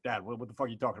Huey's like, Dad, what the fuck are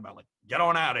you talking about? Like, get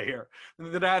on out of here.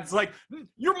 And the dad's like,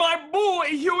 you're my boy,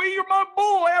 Huey. You're my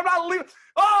boy. I'm not leaving.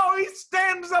 Oh, he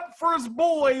stands up for his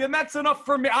boy, and that's enough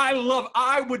for me.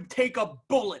 I would take a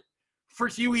bullet for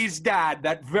Huey's dad,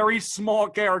 that very small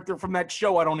character from that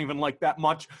show I don't even like that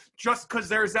much, just because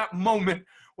there's that moment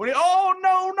when oh,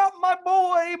 no, not my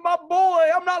boy,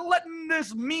 I'm not letting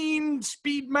this mean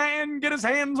speed man get his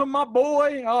hands on my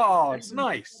boy. Oh, it's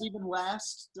nice. Even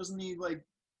last, doesn't he, like...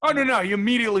 Oh, no, he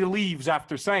immediately leaves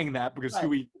after saying that because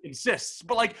Huey insists.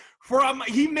 But, like,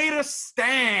 he made a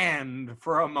stand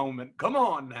for a moment. Come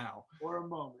on now. For a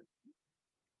moment.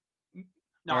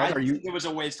 No, I think it was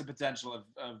a waste of potential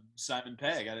of Simon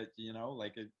Pegg.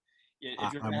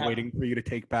 I'm waiting for you to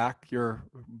take back your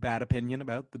bad opinion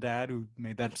about the dad who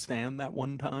made that stand that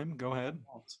one time. Go ahead.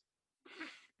 All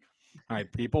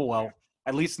right, people. Well,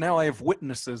 at least now I have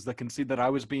witnesses that can see that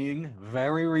I was being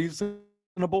very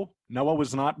reasonable. Noah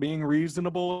was not being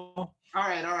reasonable. All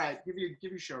right. Give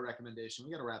your show recommendation.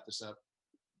 We got to wrap this up.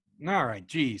 All right,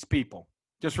 geez, people.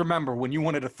 Just remember, when you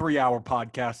wanted a 3-hour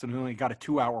podcast and we only got a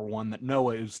 2-hour one, that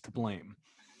Noah is to blame.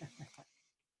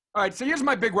 All right, so here's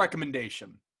my big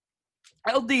recommendation.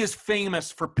 LD is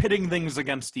famous for pitting things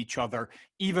against each other,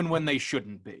 even when they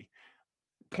shouldn't be.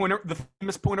 The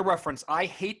famous point of reference, I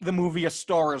hate the movie A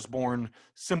Star is Born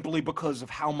simply because of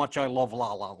how much I love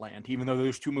La La Land, even though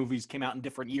those two movies came out in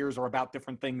different years or about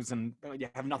different things and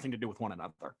have nothing to do with one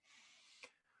another.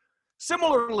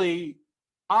 Similarly,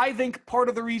 I think part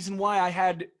of the reason why I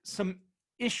had some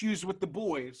issues with The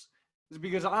Boys is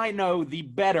because I know the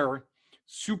better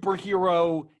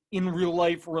superhero in real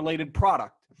life related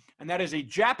product. And that is a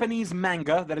Japanese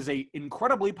manga that is an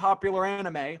incredibly popular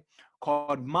anime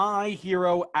called My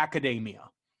Hero Academia.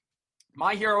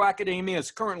 My Hero Academia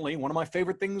is currently one of my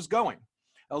favorite things going.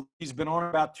 LD's been on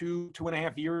about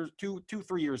 2.5 years,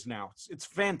 3 years now. It's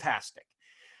fantastic.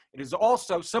 It is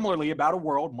also similarly about a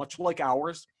world, much like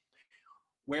ours,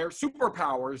 where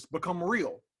superpowers become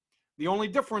real. The only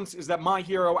difference is that My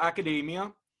Hero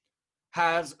Academia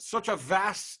has such a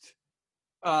vast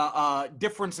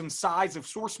difference in size of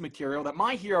source material that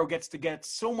My Hero gets to get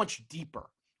so much deeper.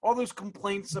 All those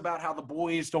complaints about how the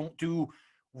boys don't do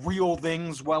real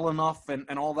things well enough and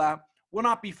all that will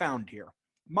not be found here.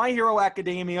 My Hero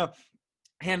Academia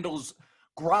handles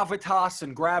gravitas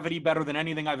and gravity better than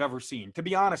anything I've ever seen. To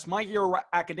be honest, My Hero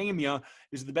Academia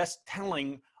is the best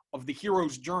telling of the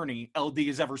hero's journey LD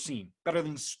has ever seen. Better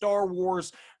than Star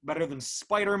Wars, better than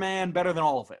Spider-Man, better than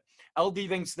all of it. LD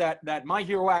thinks that My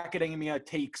Hero Academia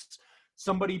takes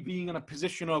somebody being in a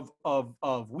position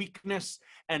of weakness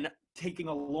and taking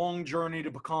a long journey to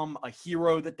become a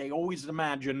hero that they always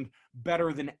imagined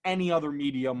better than any other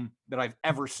medium that I've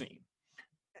ever seen.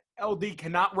 LD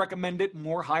cannot recommend it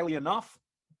more highly enough.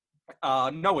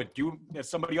 Noah, as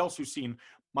somebody else who's seen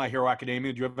My Hero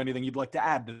Academia, do you have anything you'd like to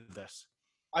add to this?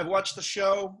 I've watched the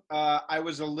show. I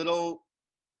was a little...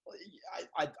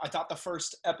 I thought the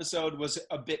first episode was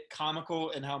a bit comical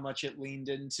in how much it leaned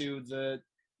into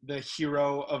the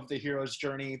hero of the hero's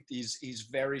journey. He's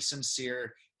very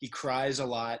sincere. He cries a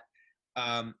lot,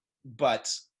 but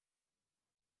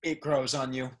it grows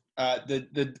on you.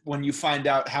 When you find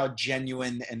out how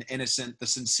genuine and innocent the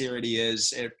sincerity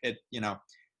is, it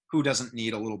who doesn't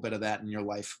need a little bit of that in your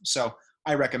life? So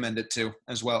I recommend it too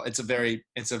as well. It's a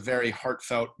very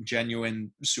heartfelt,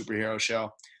 genuine superhero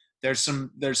show. There's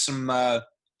some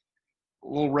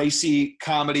little racy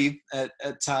comedy at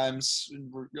times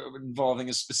involving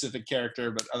a specific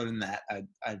character, but other than that,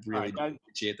 I really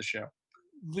appreciate the show.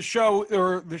 the show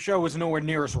is nowhere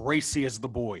near as racy as The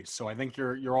Boys, so I think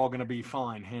you're all going to be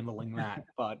fine handling that.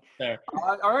 But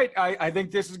all right, I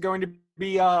think this is going to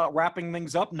be wrapping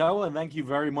things up. Noah, thank you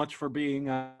very much for being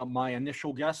my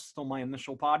initial guest on my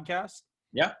initial podcast.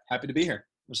 Yeah, happy to be here.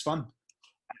 It was fun.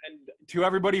 And to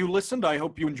everybody who listened, I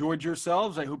hope you enjoyed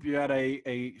yourselves. I hope you had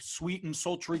a sweet and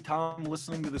sultry time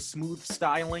listening to the smooth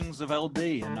stylings of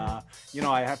LD. And,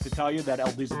 I have to tell you that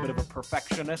LD's a bit of a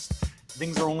perfectionist.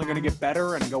 Things are only going to get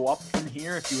better and go up from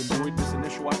here. If you enjoyed this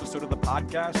initial episode of the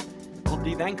podcast,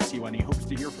 LD thanks you, and he hopes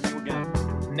to hear from you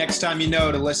again. Next time you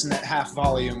know to listen at half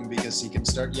volume because he can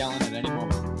start yelling at any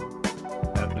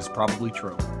moment. That is probably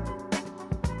true.